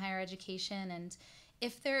tool in higher education? And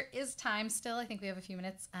if there is time still, I think we have a few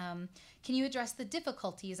minutes, can you address the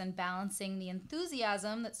difficulties in balancing the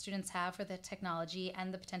enthusiasm that students have for the technology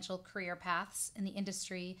and the potential career paths in the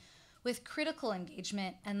industry with critical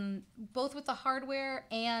engagement, and both with the hardware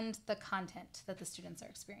and the content that the students are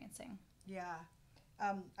experiencing? Yeah.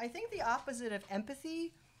 I think the opposite of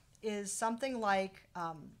empathy is something like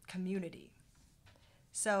community.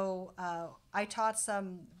 So I taught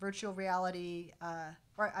some virtual reality,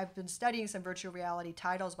 or I've been studying some virtual reality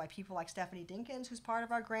titles by people like Stephanie Dinkins, who's part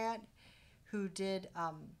of our grant, who did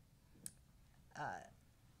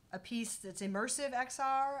a piece that's immersive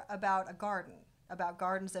XR about a garden, about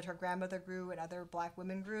gardens that her grandmother grew and other black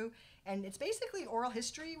women grew. And it's basically oral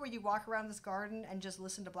history where you walk around this garden and just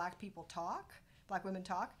listen to black women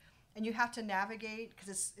talk. And you have to navigate,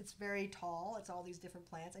 because it's very tall, it's all these different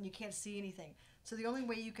plants, and you can't see anything. So the only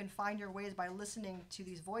way you can find your way is by listening to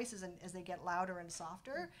these voices and as they get louder and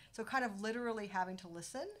softer. So kind of literally having to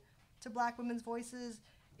listen to black women's voices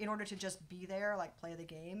in order to just be there, like play the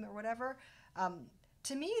game or whatever.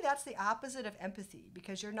 To me, that's the opposite of empathy,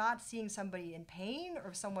 because you're not seeing somebody in pain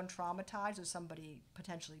or someone traumatized or somebody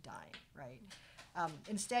potentially dying, right?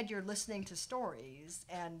 Instead, you're listening to stories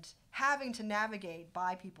and having to navigate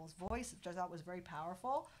by people's voices, which I thought was very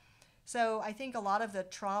powerful. So I think a lot of the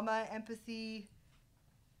trauma, empathy,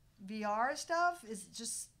 VR stuff is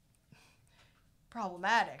just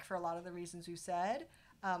problematic for a lot of the reasons we've said.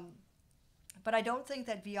 But I don't think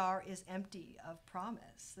that VR is empty of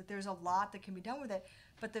promise, that there's a lot that can be done with it,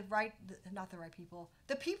 but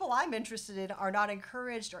the people I'm interested in are not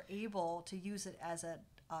encouraged or able to use it as a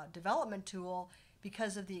development tool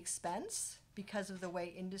because of the expense, because of the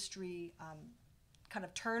way industry kind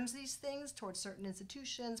of turns these things towards certain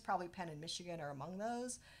institutions. Probably Penn and Michigan are among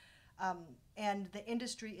those. And the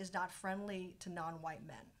industry is not friendly to non-white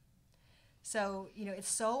men. So, it's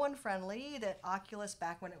so unfriendly that Oculus,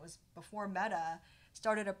 back when it was before Meta,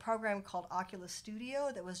 started a program called Oculus Studio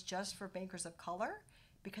that was just for makers of color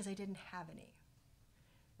because they didn't have any,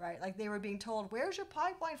 right? Like, they were being told, where's your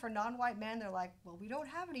pipeline for non-white men? They're like, well, we don't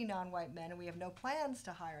have any non-white men and we have no plans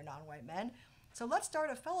to hire non-white men. So let's start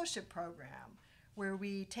a fellowship program where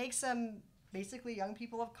we take some basically young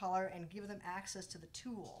people of color and give them access to the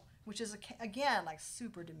tool, which is, again, like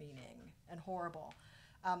super demeaning and horrible.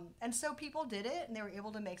 And so people did it, and they were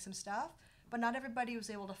able to make some stuff, but not everybody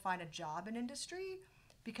was able to find a job in industry,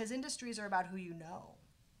 because industries are about who you know.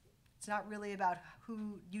 It's not really about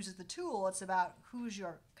who uses the tool, it's about who's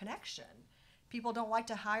your connection. People don't like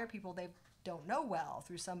to hire people they don't know well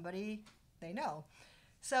through somebody they know.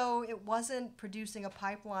 So it wasn't producing a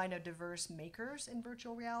pipeline of diverse makers in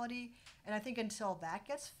virtual reality. And I think until that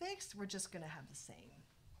gets fixed, we're just going to have the same,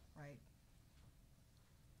 right?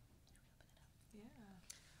 Yeah.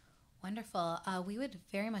 Wonderful. We would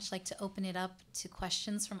very much like to open it up to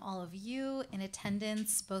questions from all of you in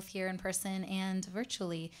attendance, both here in person and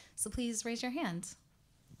virtually. So please raise your hand.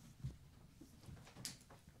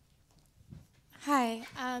 Hi.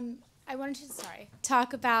 I wanted to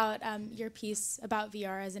talk about your piece about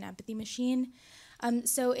VR as an empathy machine.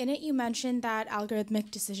 So in it, you mentioned that algorithmic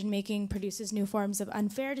decision-making produces new forms of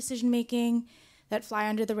unfair decision-making that fly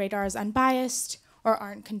under the radar as unbiased or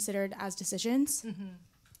aren't considered as decisions.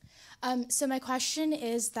 So my question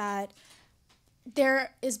is that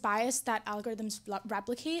there is bias that algorithms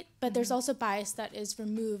replicate, but there's also bias that is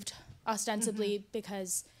removed ostensibly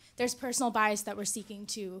because there's personal bias that we're seeking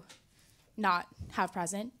to not have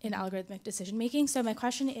present in algorithmic decision making. So my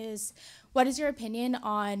question is, what is your opinion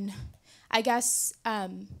on, I guess,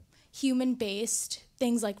 human-based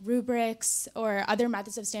things like rubrics or other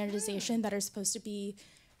methods of standardization that are supposed to be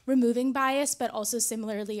removing bias, but also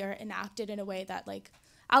similarly are enacted in a way that like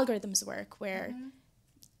algorithms work, where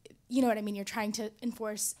you know what I mean, you're trying to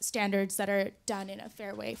enforce standards that are done in a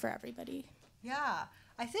fair way for everybody. Yeah,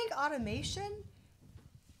 I think automation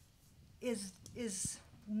is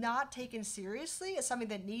not taken seriously. It's something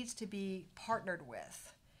that needs to be partnered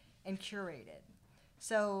with and curated.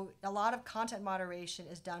 So a lot of content moderation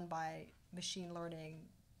is done by machine learning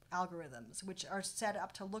algorithms, which are set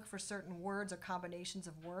up to look for certain words or combinations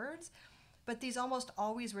of words, but these almost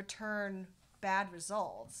always return bad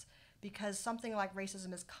results because something like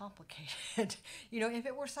racism is complicated. You know, if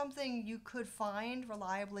it were something you could find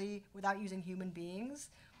reliably without using human beings,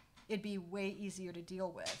 it'd be way easier to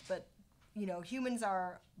deal with. But you know, humans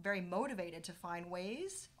are very motivated to find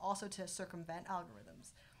ways also to circumvent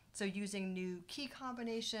algorithms. So using new key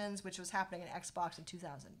combinations, which was happening in Xbox in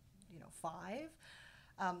 2005.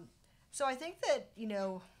 So I think that, you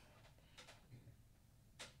know,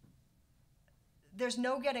 there's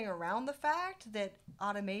no getting around the fact that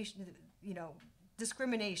automation, you know,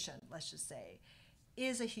 discrimination, let's just say,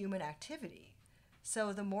 is a human activity.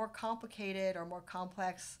 So the more complicated or more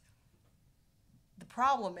complex the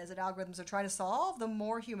problem is that algorithms are trying to solve, the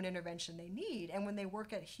more human intervention they need. And when they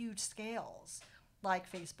work at huge scales,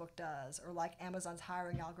 like Facebook does, or like Amazon's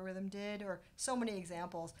hiring algorithm did, or so many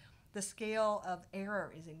examples, the scale of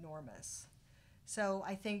error is enormous. So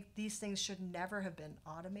I think these things should never have been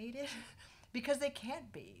automated because they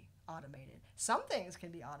can't be automated. Some things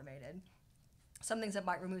can be automated, some things that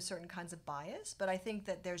might remove certain kinds of bias, but I think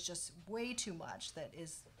that there's just way too much that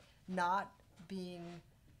is not being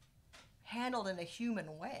handled in a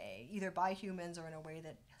human way, either by humans or in a way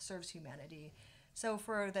that serves humanity. So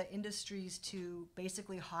for the industries to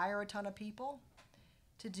basically hire a ton of people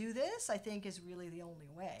to do this, I think is really the only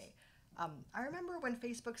way. I remember when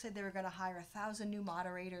Facebook said they were going to hire 1,000 new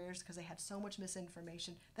moderators because they had so much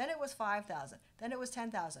misinformation. Then it was 5,000. Then it was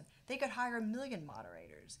 10,000. They could hire 1 million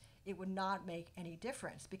moderators. It would not make any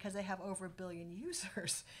difference because they have over 1 billion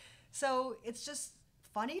users. So it's just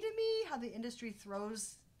funny to me how the industry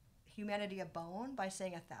throws humanity a bone by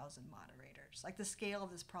saying 1,000 moderators. Like the scale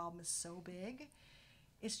of this problem is so big,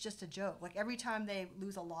 it's just a joke. Like every time they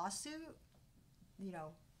lose a lawsuit, you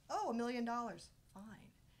know, oh, $1 million, fine,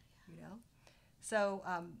 you know? So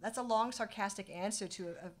that's a long, sarcastic answer to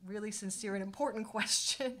a really sincere and important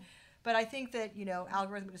question. But I think that, you know,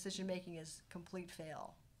 algorithmic decision-making is complete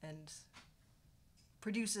fail and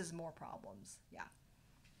produces more problems, yeah.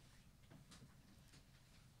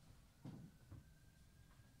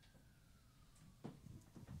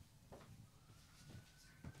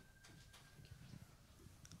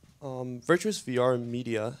 Virtuous VR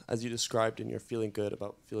media, as you described in your Feeling Good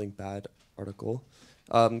About Feeling Bad article,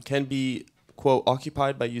 can be, quote,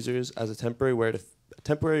 occupied by users as a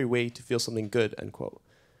temporary way to feel something good, end quote.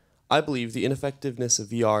 I believe the ineffectiveness of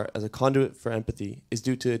VR as a conduit for empathy is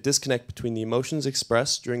due to a disconnect between the emotions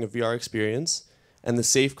expressed during a VR experience and the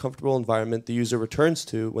safe, comfortable environment the user returns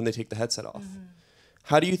to when they take the headset off.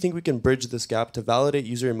 How do you think we can bridge this gap to validate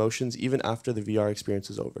user emotions even after the VR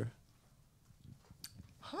experience is over?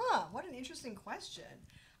 What an interesting question.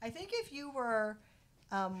 I think if you were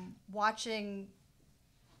watching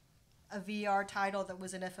a VR title that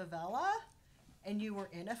was in a favela and you were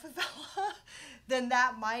in a favela, then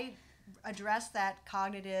that might address that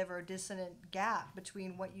cognitive or dissonant gap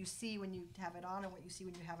between what you see when you have it on and what you see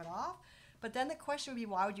when you have it off. But then the question would be,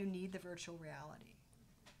 why would you need the virtual reality?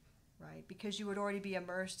 right? Because you would already be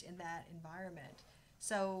immersed in that environment.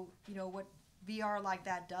 So, you know, what VR like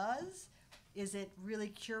that does is it really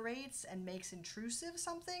curates and makes intrusive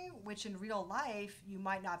something which in real life you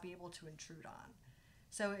might not be able to intrude on.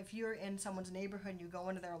 So if you're in someone's neighborhood and you go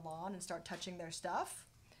into their lawn and start touching their stuff,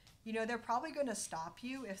 you know, they're probably going to stop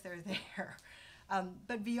you if they're there.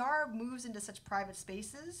 But VR moves into such private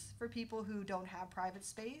spaces for people who don't have private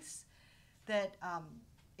space that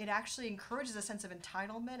it actually encourages a sense of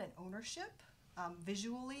entitlement and ownership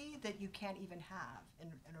visually that you can't even have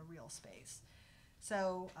in a real space.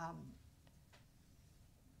 So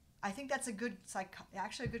I think that's a good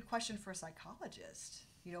actually a good question for a psychologist.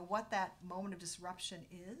 You know, what that moment of disruption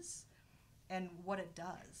is and what it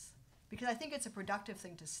does. Because I think it's a productive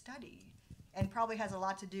thing to study and probably has a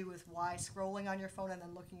lot to do with why scrolling on your phone and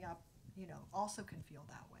then looking up, you know, also can feel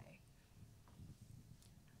that way.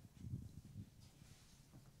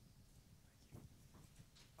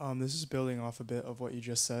 This is building off a bit of what you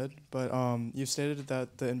just said, but you stated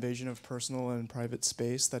that the invasion of personal and private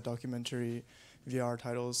space that documentary VR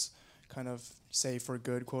titles kind of say for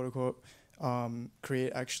good, quote unquote,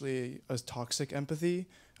 create actually a toxic empathy,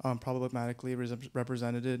 problematically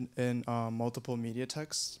represented in multiple media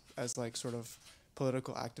texts as like sort of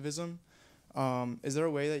political activism. Is there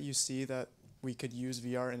a way that you see that we could use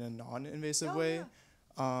VR in a non-invasive way?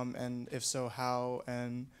 Yeah. And if so, how?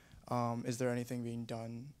 And is there anything being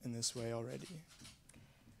done in this way already?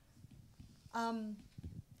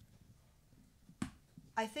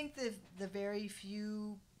 I think the very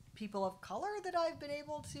few people of color that I've been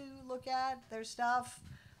able to look at their stuff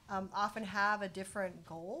often have a different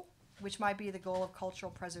goal, which might be the goal of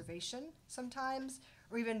cultural preservation sometimes,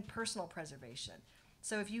 or even personal preservation.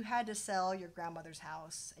 So if you had to sell your grandmother's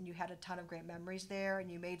house and you had a ton of great memories there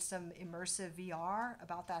and you made some immersive VR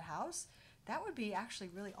about that house, that would be actually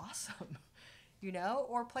really awesome, you know?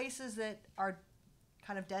 Or places that are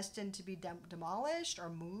kind of destined to be demolished or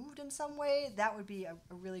moved in some way, that would be a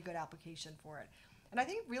really good application for it. And I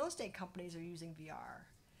think real estate companies are using VR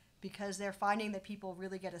because they're finding that people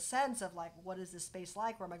really get a sense of like, what is this space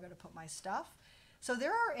like? Where am I going to put my stuff? So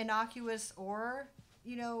there are innocuous or,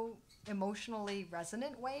 you know, emotionally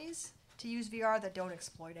resonant ways to use VR that don't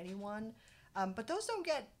exploit anyone. But those don't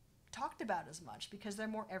get talked about as much because they're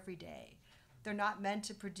more everyday. They're not meant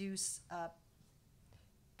to produce a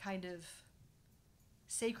kind of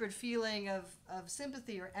sacred feeling of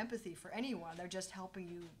sympathy or empathy for anyone. They're just helping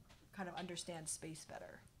you kind of understand space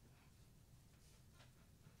better.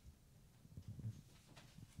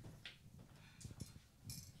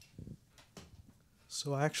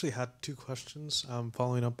 So I actually had two questions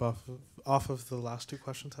following up off of the last two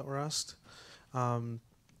questions that were asked.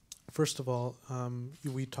 First of all,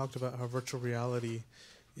 we talked about how virtual reality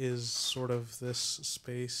is sort of this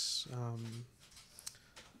space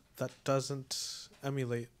that doesn't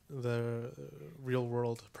emulate the real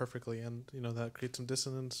world perfectly, and you know that creates some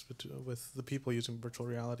dissonance with the people using virtual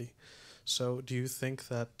reality. So do you think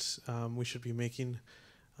that we should be making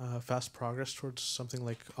fast progress towards something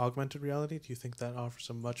like augmented reality? Do you think that offers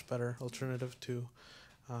a much better alternative to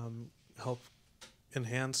help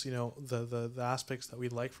enhance, you know, the aspects that we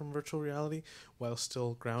like from virtual reality while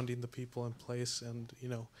still grounding the people in place and, you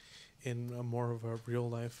know, in a more of a real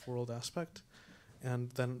life world aspect? And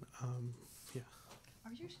then, yeah.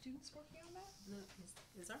 Are your students working on that? No,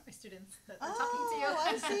 these are my students that are talking to you. Oh,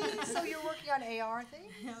 I see. So you're working on AR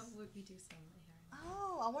things? No, we do some AR.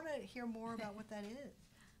 Oh, I want to hear more about what that is.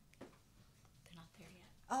 They're not there yet.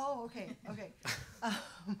 Oh, okay, okay.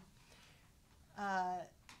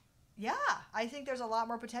 Yeah, I think there's a lot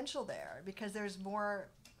more potential there because there's more.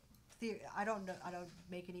 I don't know. I don't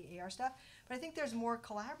make any AR stuff, but I think there's more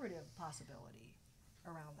collaborative possibility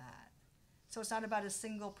around that. So it's not about a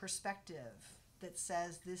single perspective that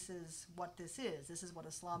says this is what this is. This is what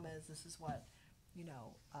a slum is. This is what, you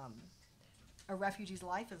know, a refugee's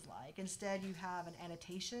life is like. Instead, you have an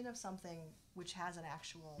annotation of something which has an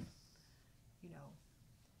actual, you know,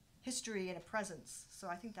 history and a presence. So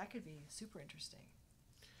I think that could be super interesting.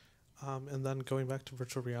 And then going back to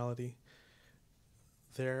virtual reality,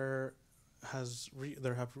 there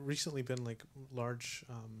have recently been like large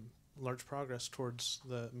progress towards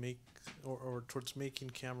towards making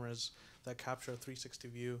cameras that capture a 360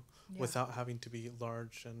 view without having to be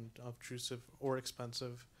large and obtrusive or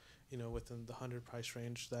expensive, you know, within the 100 price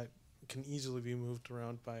range that can easily be moved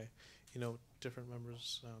around by, you know, different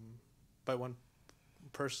members, by one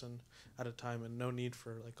person at a time, and no need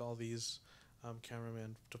for like all these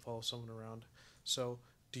cameramen to follow someone around. So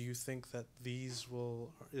do you think that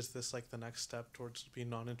is this like the next step towards being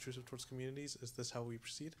non-intrusive towards communities? Is this how we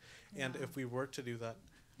proceed? Yeah. And if we were to do that,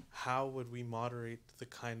 how would we moderate the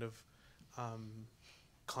kind of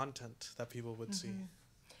content that people would see?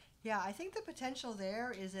 Yeah, I think the potential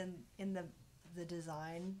there is in the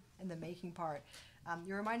design and the making part.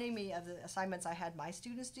 You're reminding me of the assignments I had my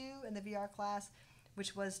students do in the VR class,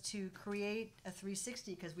 which was to create a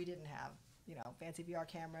 360, because we didn't have, fancy VR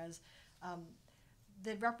cameras,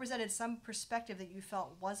 that represented some perspective that you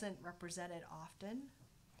felt wasn't represented often.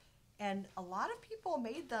 And a lot of people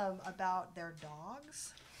made them about their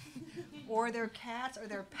dogs or their cats or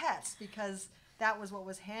their pets, because that was what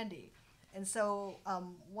was handy. And so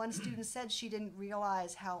one student said she didn't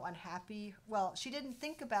realize how unhappy, she didn't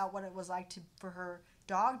think about what it was like for her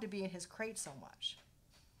dog to be in his crate so much.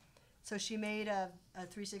 So she made a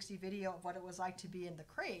 360 video of what it was like to be in the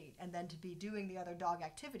crate and then to be doing the other dog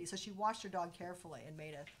activities. So she watched her dog carefully and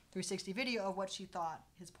made a 360 video of what she thought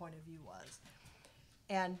his point of view was.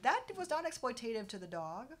 And that was not exploitative to the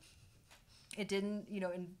dog. It didn't,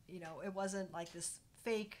 it wasn't like this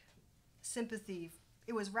fake sympathy.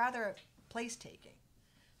 It was rather place taking.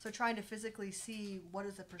 So trying to physically see what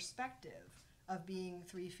is the perspective of being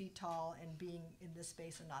 3 feet tall and being in this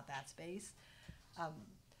space and not that space.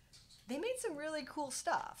 They made some really cool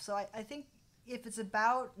stuff. So I think if it's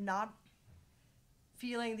about not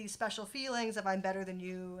feeling these special feelings of I'm better than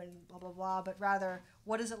you and blah, blah, blah, but rather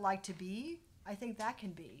what is it like to be, I think that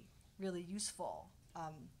can be really useful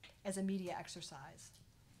as a media exercise.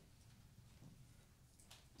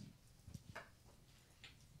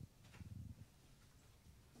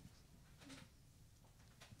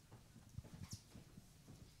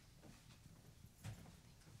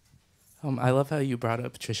 I love how you brought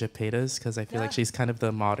up Trisha Paytas, because I feel like she's kind of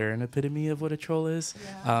the modern epitome of what a troll is.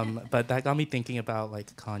 Yeah. But that got me thinking about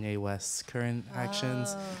like Kanye West's current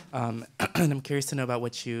actions. And I'm curious to know about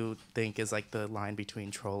what you think is like the line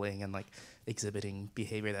between trolling and like exhibiting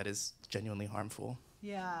behavior that is genuinely harmful.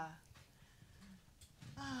 Yeah.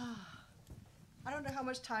 I don't know how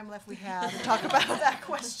much time left we have to talk about that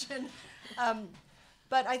question.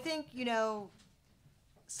 But I think,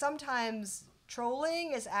 sometimes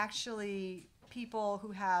trolling is actually people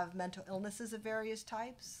who have mental illnesses of various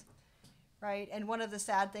types, right? And one of the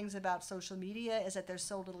sad things about social media is that there's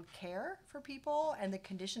so little care for people and the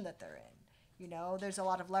condition that they're in. There's a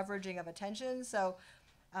lot of leveraging of attention. So,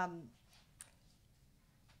 I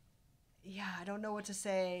don't know what to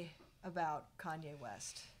say about Kanye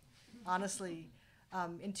West. Honestly,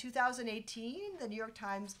 in 2018, the New York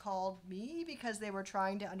Times called me because they were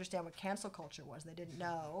trying to understand what cancel culture was. They didn't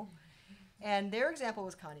know. And their example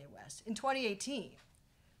was Kanye West in 2018,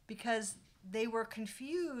 because they were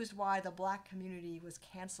confused why the black community was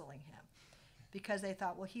canceling him, because they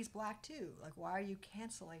thought, well, he's black too. Like, why are you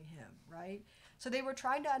canceling him, right? So they were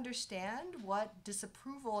trying to understand what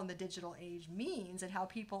disapproval in the digital age means and how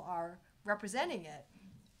people are representing it.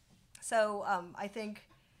 So I think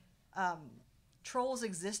trolls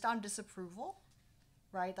exist on disapproval,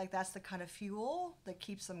 right? Like that's the kind of fuel that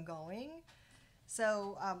keeps them going.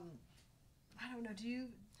 So I don't know. Do you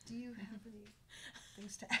have any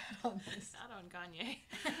things to add on this? Not on Kanye.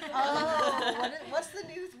 What's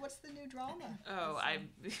the new drama? Oh, I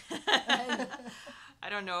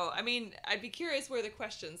don't know. I mean, I'd be curious where the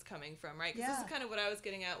question's coming from, right? Because this is kind of what I was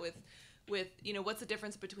getting at with what's the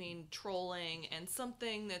difference between trolling and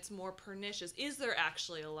something that's more pernicious? Is there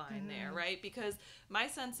actually a line there, right? Because my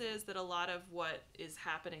sense is that a lot of what is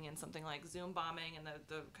happening in something like Zoom bombing and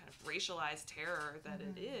the kind of racialized terror that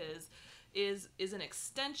it is an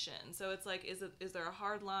extension. So it's like, is there a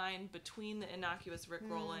hard line between the innocuous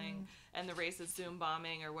rickrolling and the racist Zoom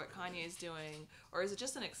bombing or what Kanye's doing? Or is it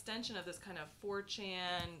just an extension of this kind of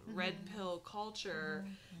 4chan red pill culture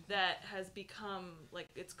that has become, like,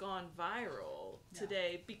 it's gone viral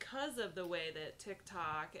today because of the way that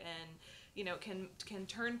TikTok and can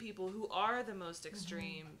turn people who are the most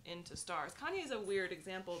extreme into stars. Kanye's a weird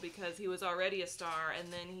example because he was already a star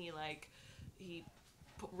and then he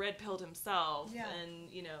red pilled himself and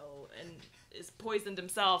and is poisoned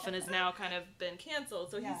himself and has now kind of been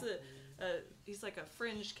canceled. So he's like a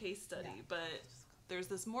fringe case study, but there's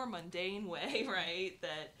this more mundane way, right,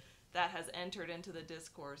 that has entered into the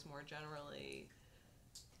discourse more generally.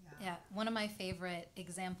 Yeah, one of my favorite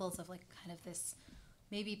examples of like kind of this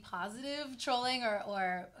maybe positive trolling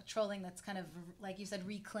or trolling that's kind of, like you said,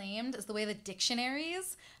 reclaimed is the way that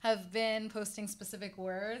dictionaries have been posting specific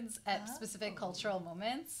words at specific cultural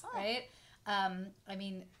moments, right? I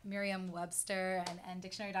mean, Merriam-Webster and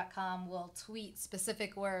dictionary.com will tweet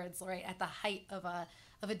specific words right at the height of a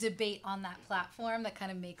debate on that platform that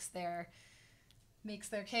kind of makes their makes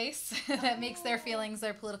their case, that makes their feelings,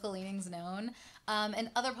 their political leanings known. And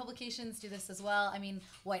other publications do this as well. I mean,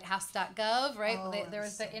 whitehouse.gov, right? There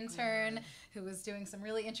was the intern who was doing some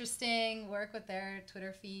really interesting work with their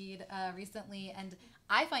Twitter feed recently. And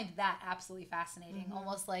I find that absolutely fascinating,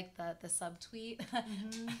 almost like the subtweet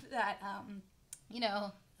that,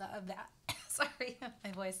 sorry,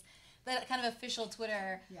 my voice, that kind of official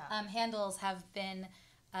Twitter handles have been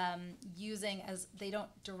using, as they don't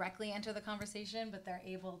directly enter the conversation, but they're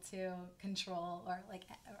able to control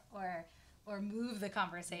or move the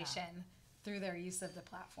conversation through their use of the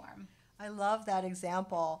platform. I love that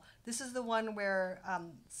example. This is the one where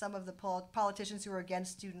some of the politicians who are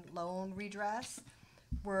against student loan redress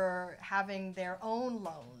were having their own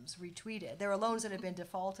loans retweeted. There were loans that had been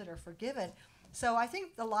defaulted or forgiven. So I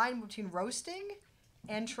think the line between roasting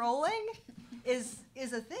and trolling is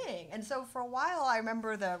a thing. And so for a while, I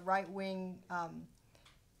remember the right-wing,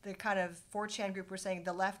 the kind of 4chan group were saying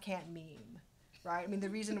the left can't meme, right? I mean, the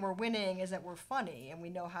reason we're winning is that we're funny and we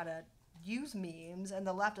know how to use memes, and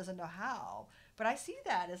the left doesn't know how. But I see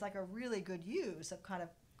that as like a really good use of kind of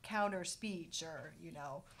counter speech or,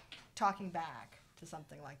 talking back to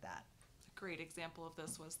something like that. A great example of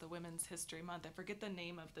this was the Women's History Month. I forget the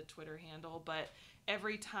name of the Twitter handle, but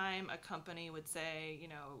every time a company would say,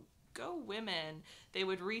 go women, they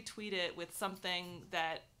would retweet it with something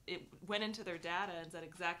that it went into their data and said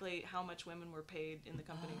exactly how much women were paid in the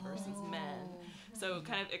company versus men. So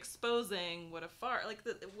kind of exposing what a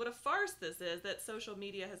farce this is, that social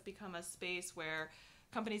media has become a space where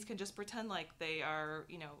companies can just pretend like they are,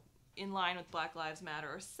 in line with Black Lives Matter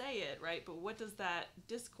or say it, right? But what does that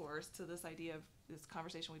discourse to this idea of this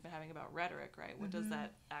conversation we've been having about rhetoric, right? What does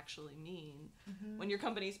that actually mean when your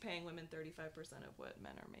company's paying women 35% of what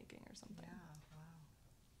men are making or something?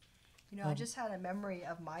 Yeah, wow. I just had a memory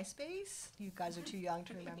of MySpace. You guys are too young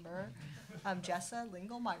to remember. Jessa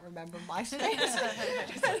Lingle might remember MySpace.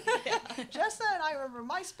 Jessa and I remember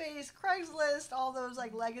MySpace, Craigslist, all those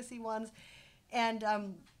like legacy ones. And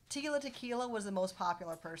Tila Tequila was the most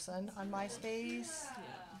popular person on MySpace.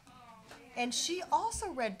 And she also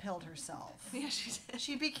red-pilled herself. Yeah, she did.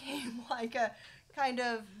 She became like a kind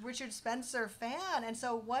of Richard Spencer fan. And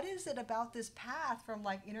so what is it about this path from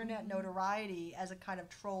like internet notoriety as a kind of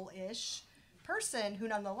troll-ish person who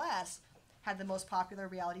nonetheless had the most popular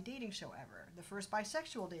reality dating show ever, the first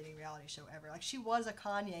bisexual dating reality show ever? Like, she was a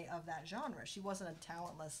Kanye of that genre. She wasn't a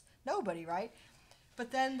talentless nobody, right?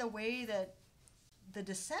 But then the way that the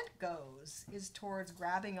descent goes is towards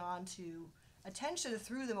grabbing onto attention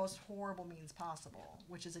through the most horrible means possible,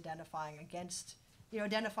 which is identifying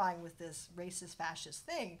with this racist, fascist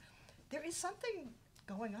thing. There is something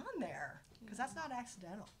going on there, because that's not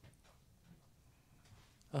accidental.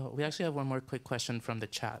 We actually have one more quick question from the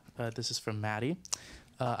chat. This is from Maddie.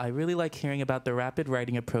 I really like hearing about the rapid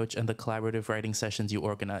writing approach and the collaborative writing sessions you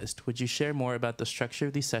organized. Would you share more about the structure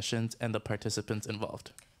of these sessions and the participants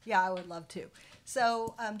involved? Yeah, I would love to.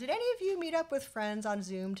 So did any of you meet up with friends on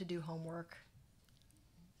Zoom to do homework?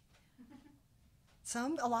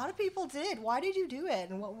 A lot of people did. Why did you do it,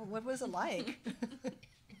 and what was it like?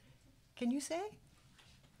 Can you say?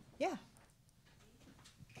 Yeah.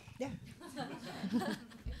 Yeah.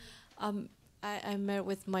 I met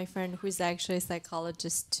with my friend who's actually a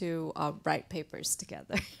psychologist to write papers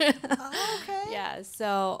together. Oh, okay. Yeah,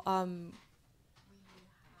 so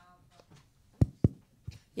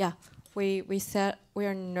we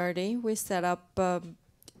are nerdy. We set up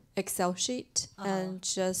Excel sheet and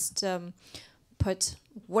just put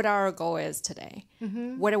what our goal is today.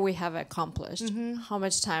 What do we have accomplished? How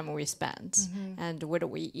much time we spent? And what do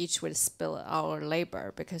we each would spill our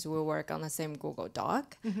labor, because we work on the same Google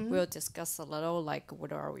Doc. We'll discuss a little, like,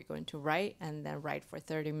 what are we going to write, and then write for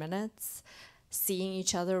 30 minutes. Seeing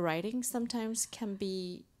each other writing sometimes can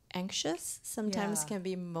be anxious, sometimes can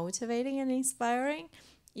be motivating and inspiring.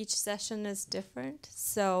 Each session is different.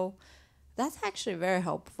 So that's actually very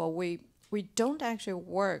helpful. We don't actually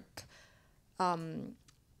work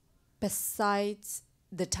besides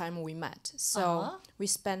the time we met. So we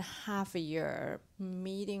spent half a year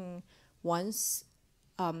meeting once,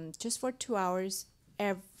 just for 2 hours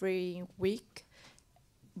every week,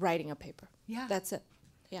 writing a paper. Yeah. That's it.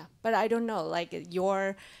 Yeah. But I don't know, like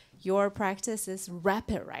your practice is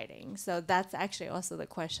rapid writing. So that's actually also the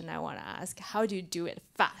question I want to ask. How do you do it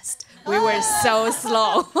fast? We were so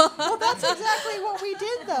slow. Well, that's exactly what we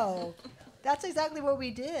did, though. That's exactly what we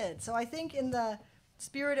did. So I think in the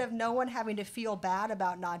spirit of no one having to feel bad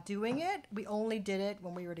about not doing it, we only did it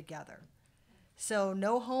when we were together. So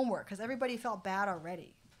no homework, because everybody felt bad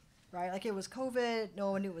already, right? Like, it was COVID, no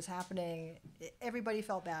one knew what was happening. Everybody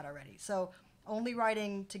felt bad already. So only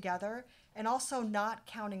writing together, and also not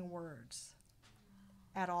counting words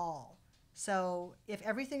at all. So if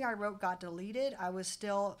everything I wrote got deleted, I was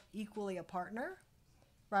still equally a partner,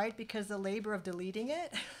 right? Because the labor of deleting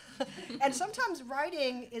it, and sometimes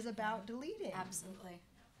writing is about deleting. Absolutely.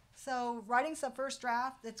 So writing some first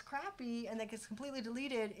draft that's crappy and that gets completely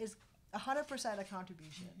deleted is 100% a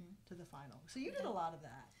contribution to the final. So you did a lot of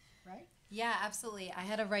that, right? Yeah, absolutely. I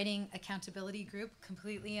had a writing accountability group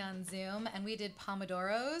completely on Zoom, and we did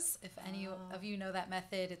Pomodoros. If any of you know that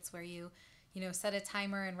method, it's where you set a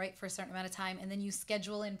timer and write for a certain amount of time, and then you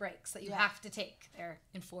schedule in breaks that you have to take. They're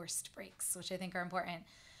enforced breaks, which I think are important.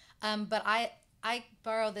 But I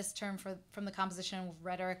borrow this term from the composition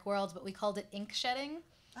rhetoric world, but we called it ink shedding.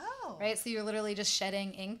 Oh. Right? So you're literally just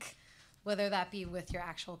shedding ink, whether that be with your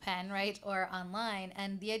actual pen, right, or online.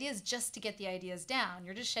 And the idea is just to get the ideas down.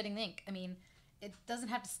 You're just shedding the ink. I mean, it doesn't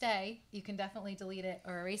have to stay. You can definitely delete it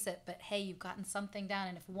or erase it, but hey, you've gotten something down,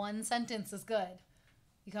 and if one sentence is good,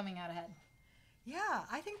 you're coming out ahead. Yeah,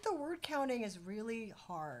 I think the word counting is really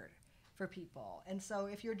hard for people. And so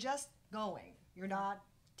if you're just going, you're not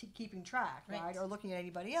keeping track, right? Or looking at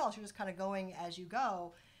anybody else, you're just kind of going as you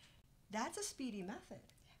go. That's a speedy method.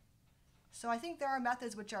 So I think there are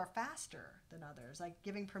methods which are faster than others, like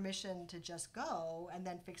giving permission to just go and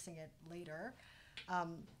then fixing it later.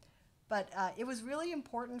 But it was really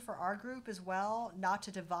important for our group as well not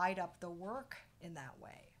to divide up the work in that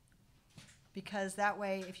way. Because that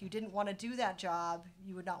way, if you didn't want to do that job,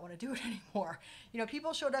 you would not want to do it anymore.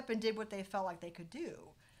 People showed up and did what they felt like they could do.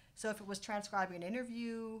 So if it was transcribing an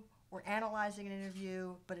interview or analyzing an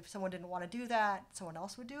interview, but if someone didn't want to do that, someone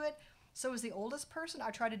else would do it. So as the oldest person,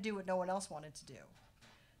 I tried to do what no one else wanted to do.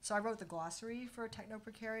 So I wrote the glossary for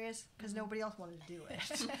techno-precarious because nobody else wanted to do it.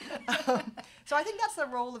 So I think that's the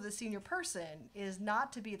role of the senior person, is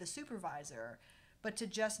not to be the supervisor, but to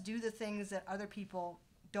just do the things that other people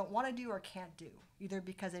don't want to do or can't do, either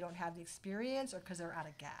because they don't have the experience or because they're out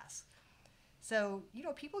of gas. So,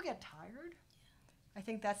 people get tired. I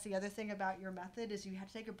think that's the other thing about your method is you have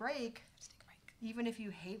to take a break. Even if you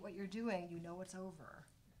hate what you're doing, you know it's over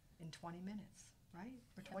in 20 minutes, right?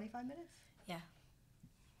 Or 25 minutes? Yeah.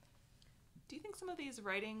 Do you think some of these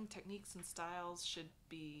writing techniques and styles should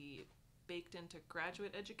be baked into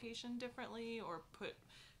graduate education differently, or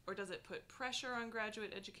does it put pressure on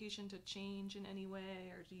graduate education to change in any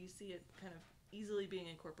way, or do you see it kind of easily being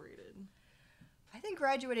incorporated? I think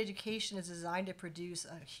graduate education is designed to produce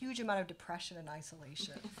a huge amount of depression and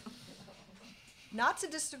isolation. Not to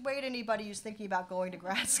dissuade anybody who's thinking about going to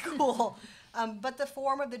grad school, but the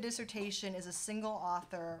form of the dissertation is a single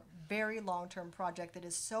author, very long-term project that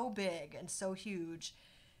is so big and so huge.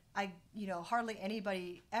 Hardly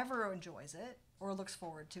anybody ever enjoys it or looks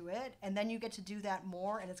forward to it, and then you get to do that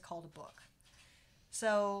more, and it's called a book.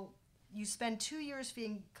 So you spend 2 years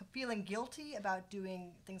feeling guilty about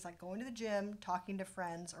doing things like going to the gym, talking to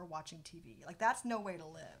friends, or watching TV. Like, that's no way to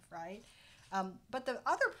live, right? But the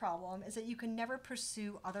other problem is that you can never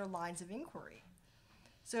pursue other lines of inquiry.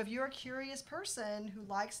 So if you're a curious person who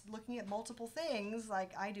likes looking at multiple things,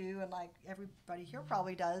 like I do and like everybody here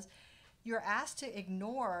probably does, you're asked to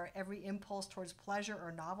ignore every impulse towards pleasure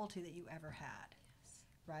or novelty that you ever had,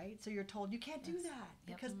 right? So you're told you can't do that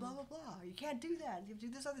because blah, blah, blah. Or you can't do that. You have to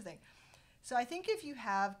do this other thing. So I think if you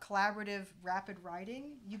have collaborative, rapid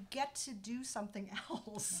writing, you get to do something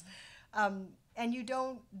else. And you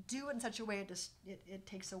don't do it in such a way it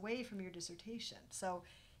takes away from your dissertation. So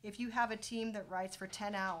if you have a team that writes for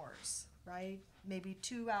 10 hours, right, maybe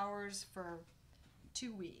 2 hours for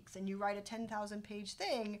 2 weeks, and you write a 10,000-page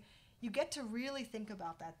thing, you get to really think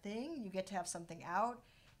about that thing. You get to have something out,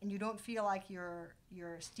 and you don't feel like you're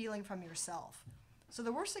stealing from yourself. So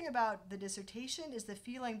the worst thing about the dissertation is the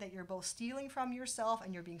feeling that you're both stealing from yourself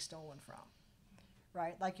and you're being stolen from,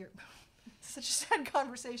 right? Like you're... Such a sad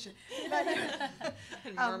conversation.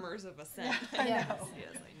 And murmurs of assent. Yeah, I know.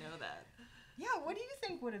 Yes, I know that. Yeah, what do you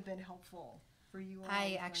think would have been helpful for you?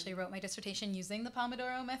 I actually wrote my dissertation using the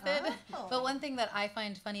Pomodoro method. Oh. But one thing that I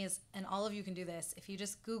find funny is, and all of you can do this, if you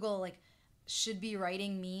just Google like should be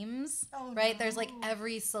writing memes, right? No. There's like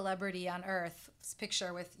every celebrity on earth's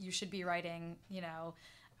picture with you should be writing,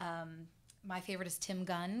 my favorite is Tim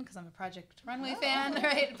Gunn because I'm a Project Runway fan,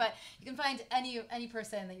 right? But you can find any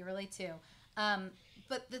person that you relate to.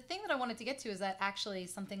 But the thing that I wanted to get to is that actually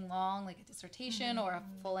something long, like a dissertation or a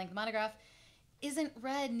full-length monograph, isn't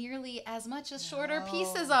read nearly as much as shorter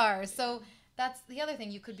pieces are. So that's the other thing.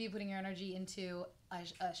 You could be putting your energy into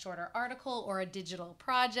a shorter article or a digital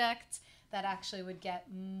project that actually would get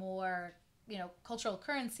more cultural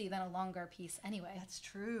currency than a longer piece anyway. That's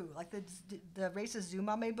true. Like the Racist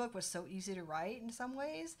Zumame book was so easy to write in some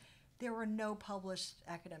ways. there were no published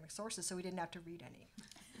academic sources, so we didn't have to read any.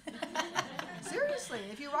 Seriously,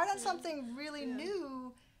 if you write on something really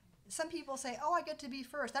new, some people say, oh, I get to be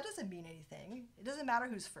first. That doesn't mean anything. It doesn't matter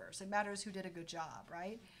who's first. It matters who did a good job,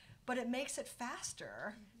 right? But it makes it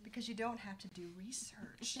faster because you don't have to do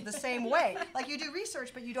research the same way. Like you do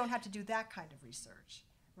research, but you don't have to do that kind of research,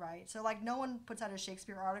 right? So like no one puts out a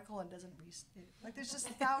Shakespeare article and doesn't like there's just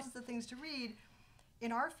thousands of things to read.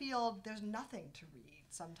 In our field, there's nothing to read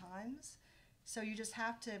sometimes. So you just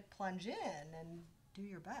have to plunge in and do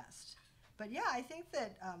your best. But yeah, I think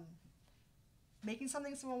that making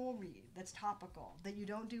something someone will read, that's topical, that you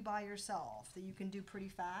don't do by yourself, that you can do pretty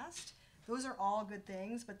fast, those are all good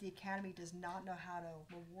things, but the Academy does not know how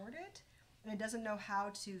to reward it, and it doesn't know how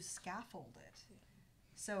to scaffold it.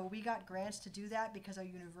 So we got grants to do that because our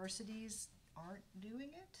universities aren't doing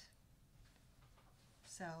it.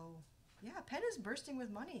 So yeah, Penn is bursting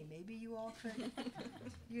with money. Maybe you all could,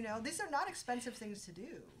 you know, these are not expensive things to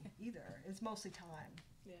do either. It's mostly time.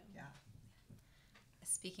 Yeah.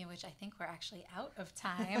 Speaking of which, I think we're actually out of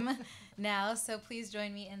time now, so please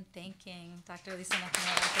join me in thanking Dr. Lisa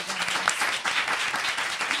Nakamura for joining us.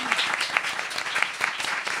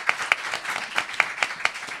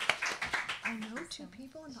 I know two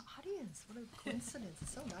people in the audience. What a coincidence.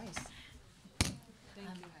 It's so nice.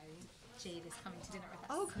 Jade is coming to dinner with us.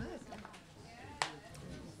 Oh, good.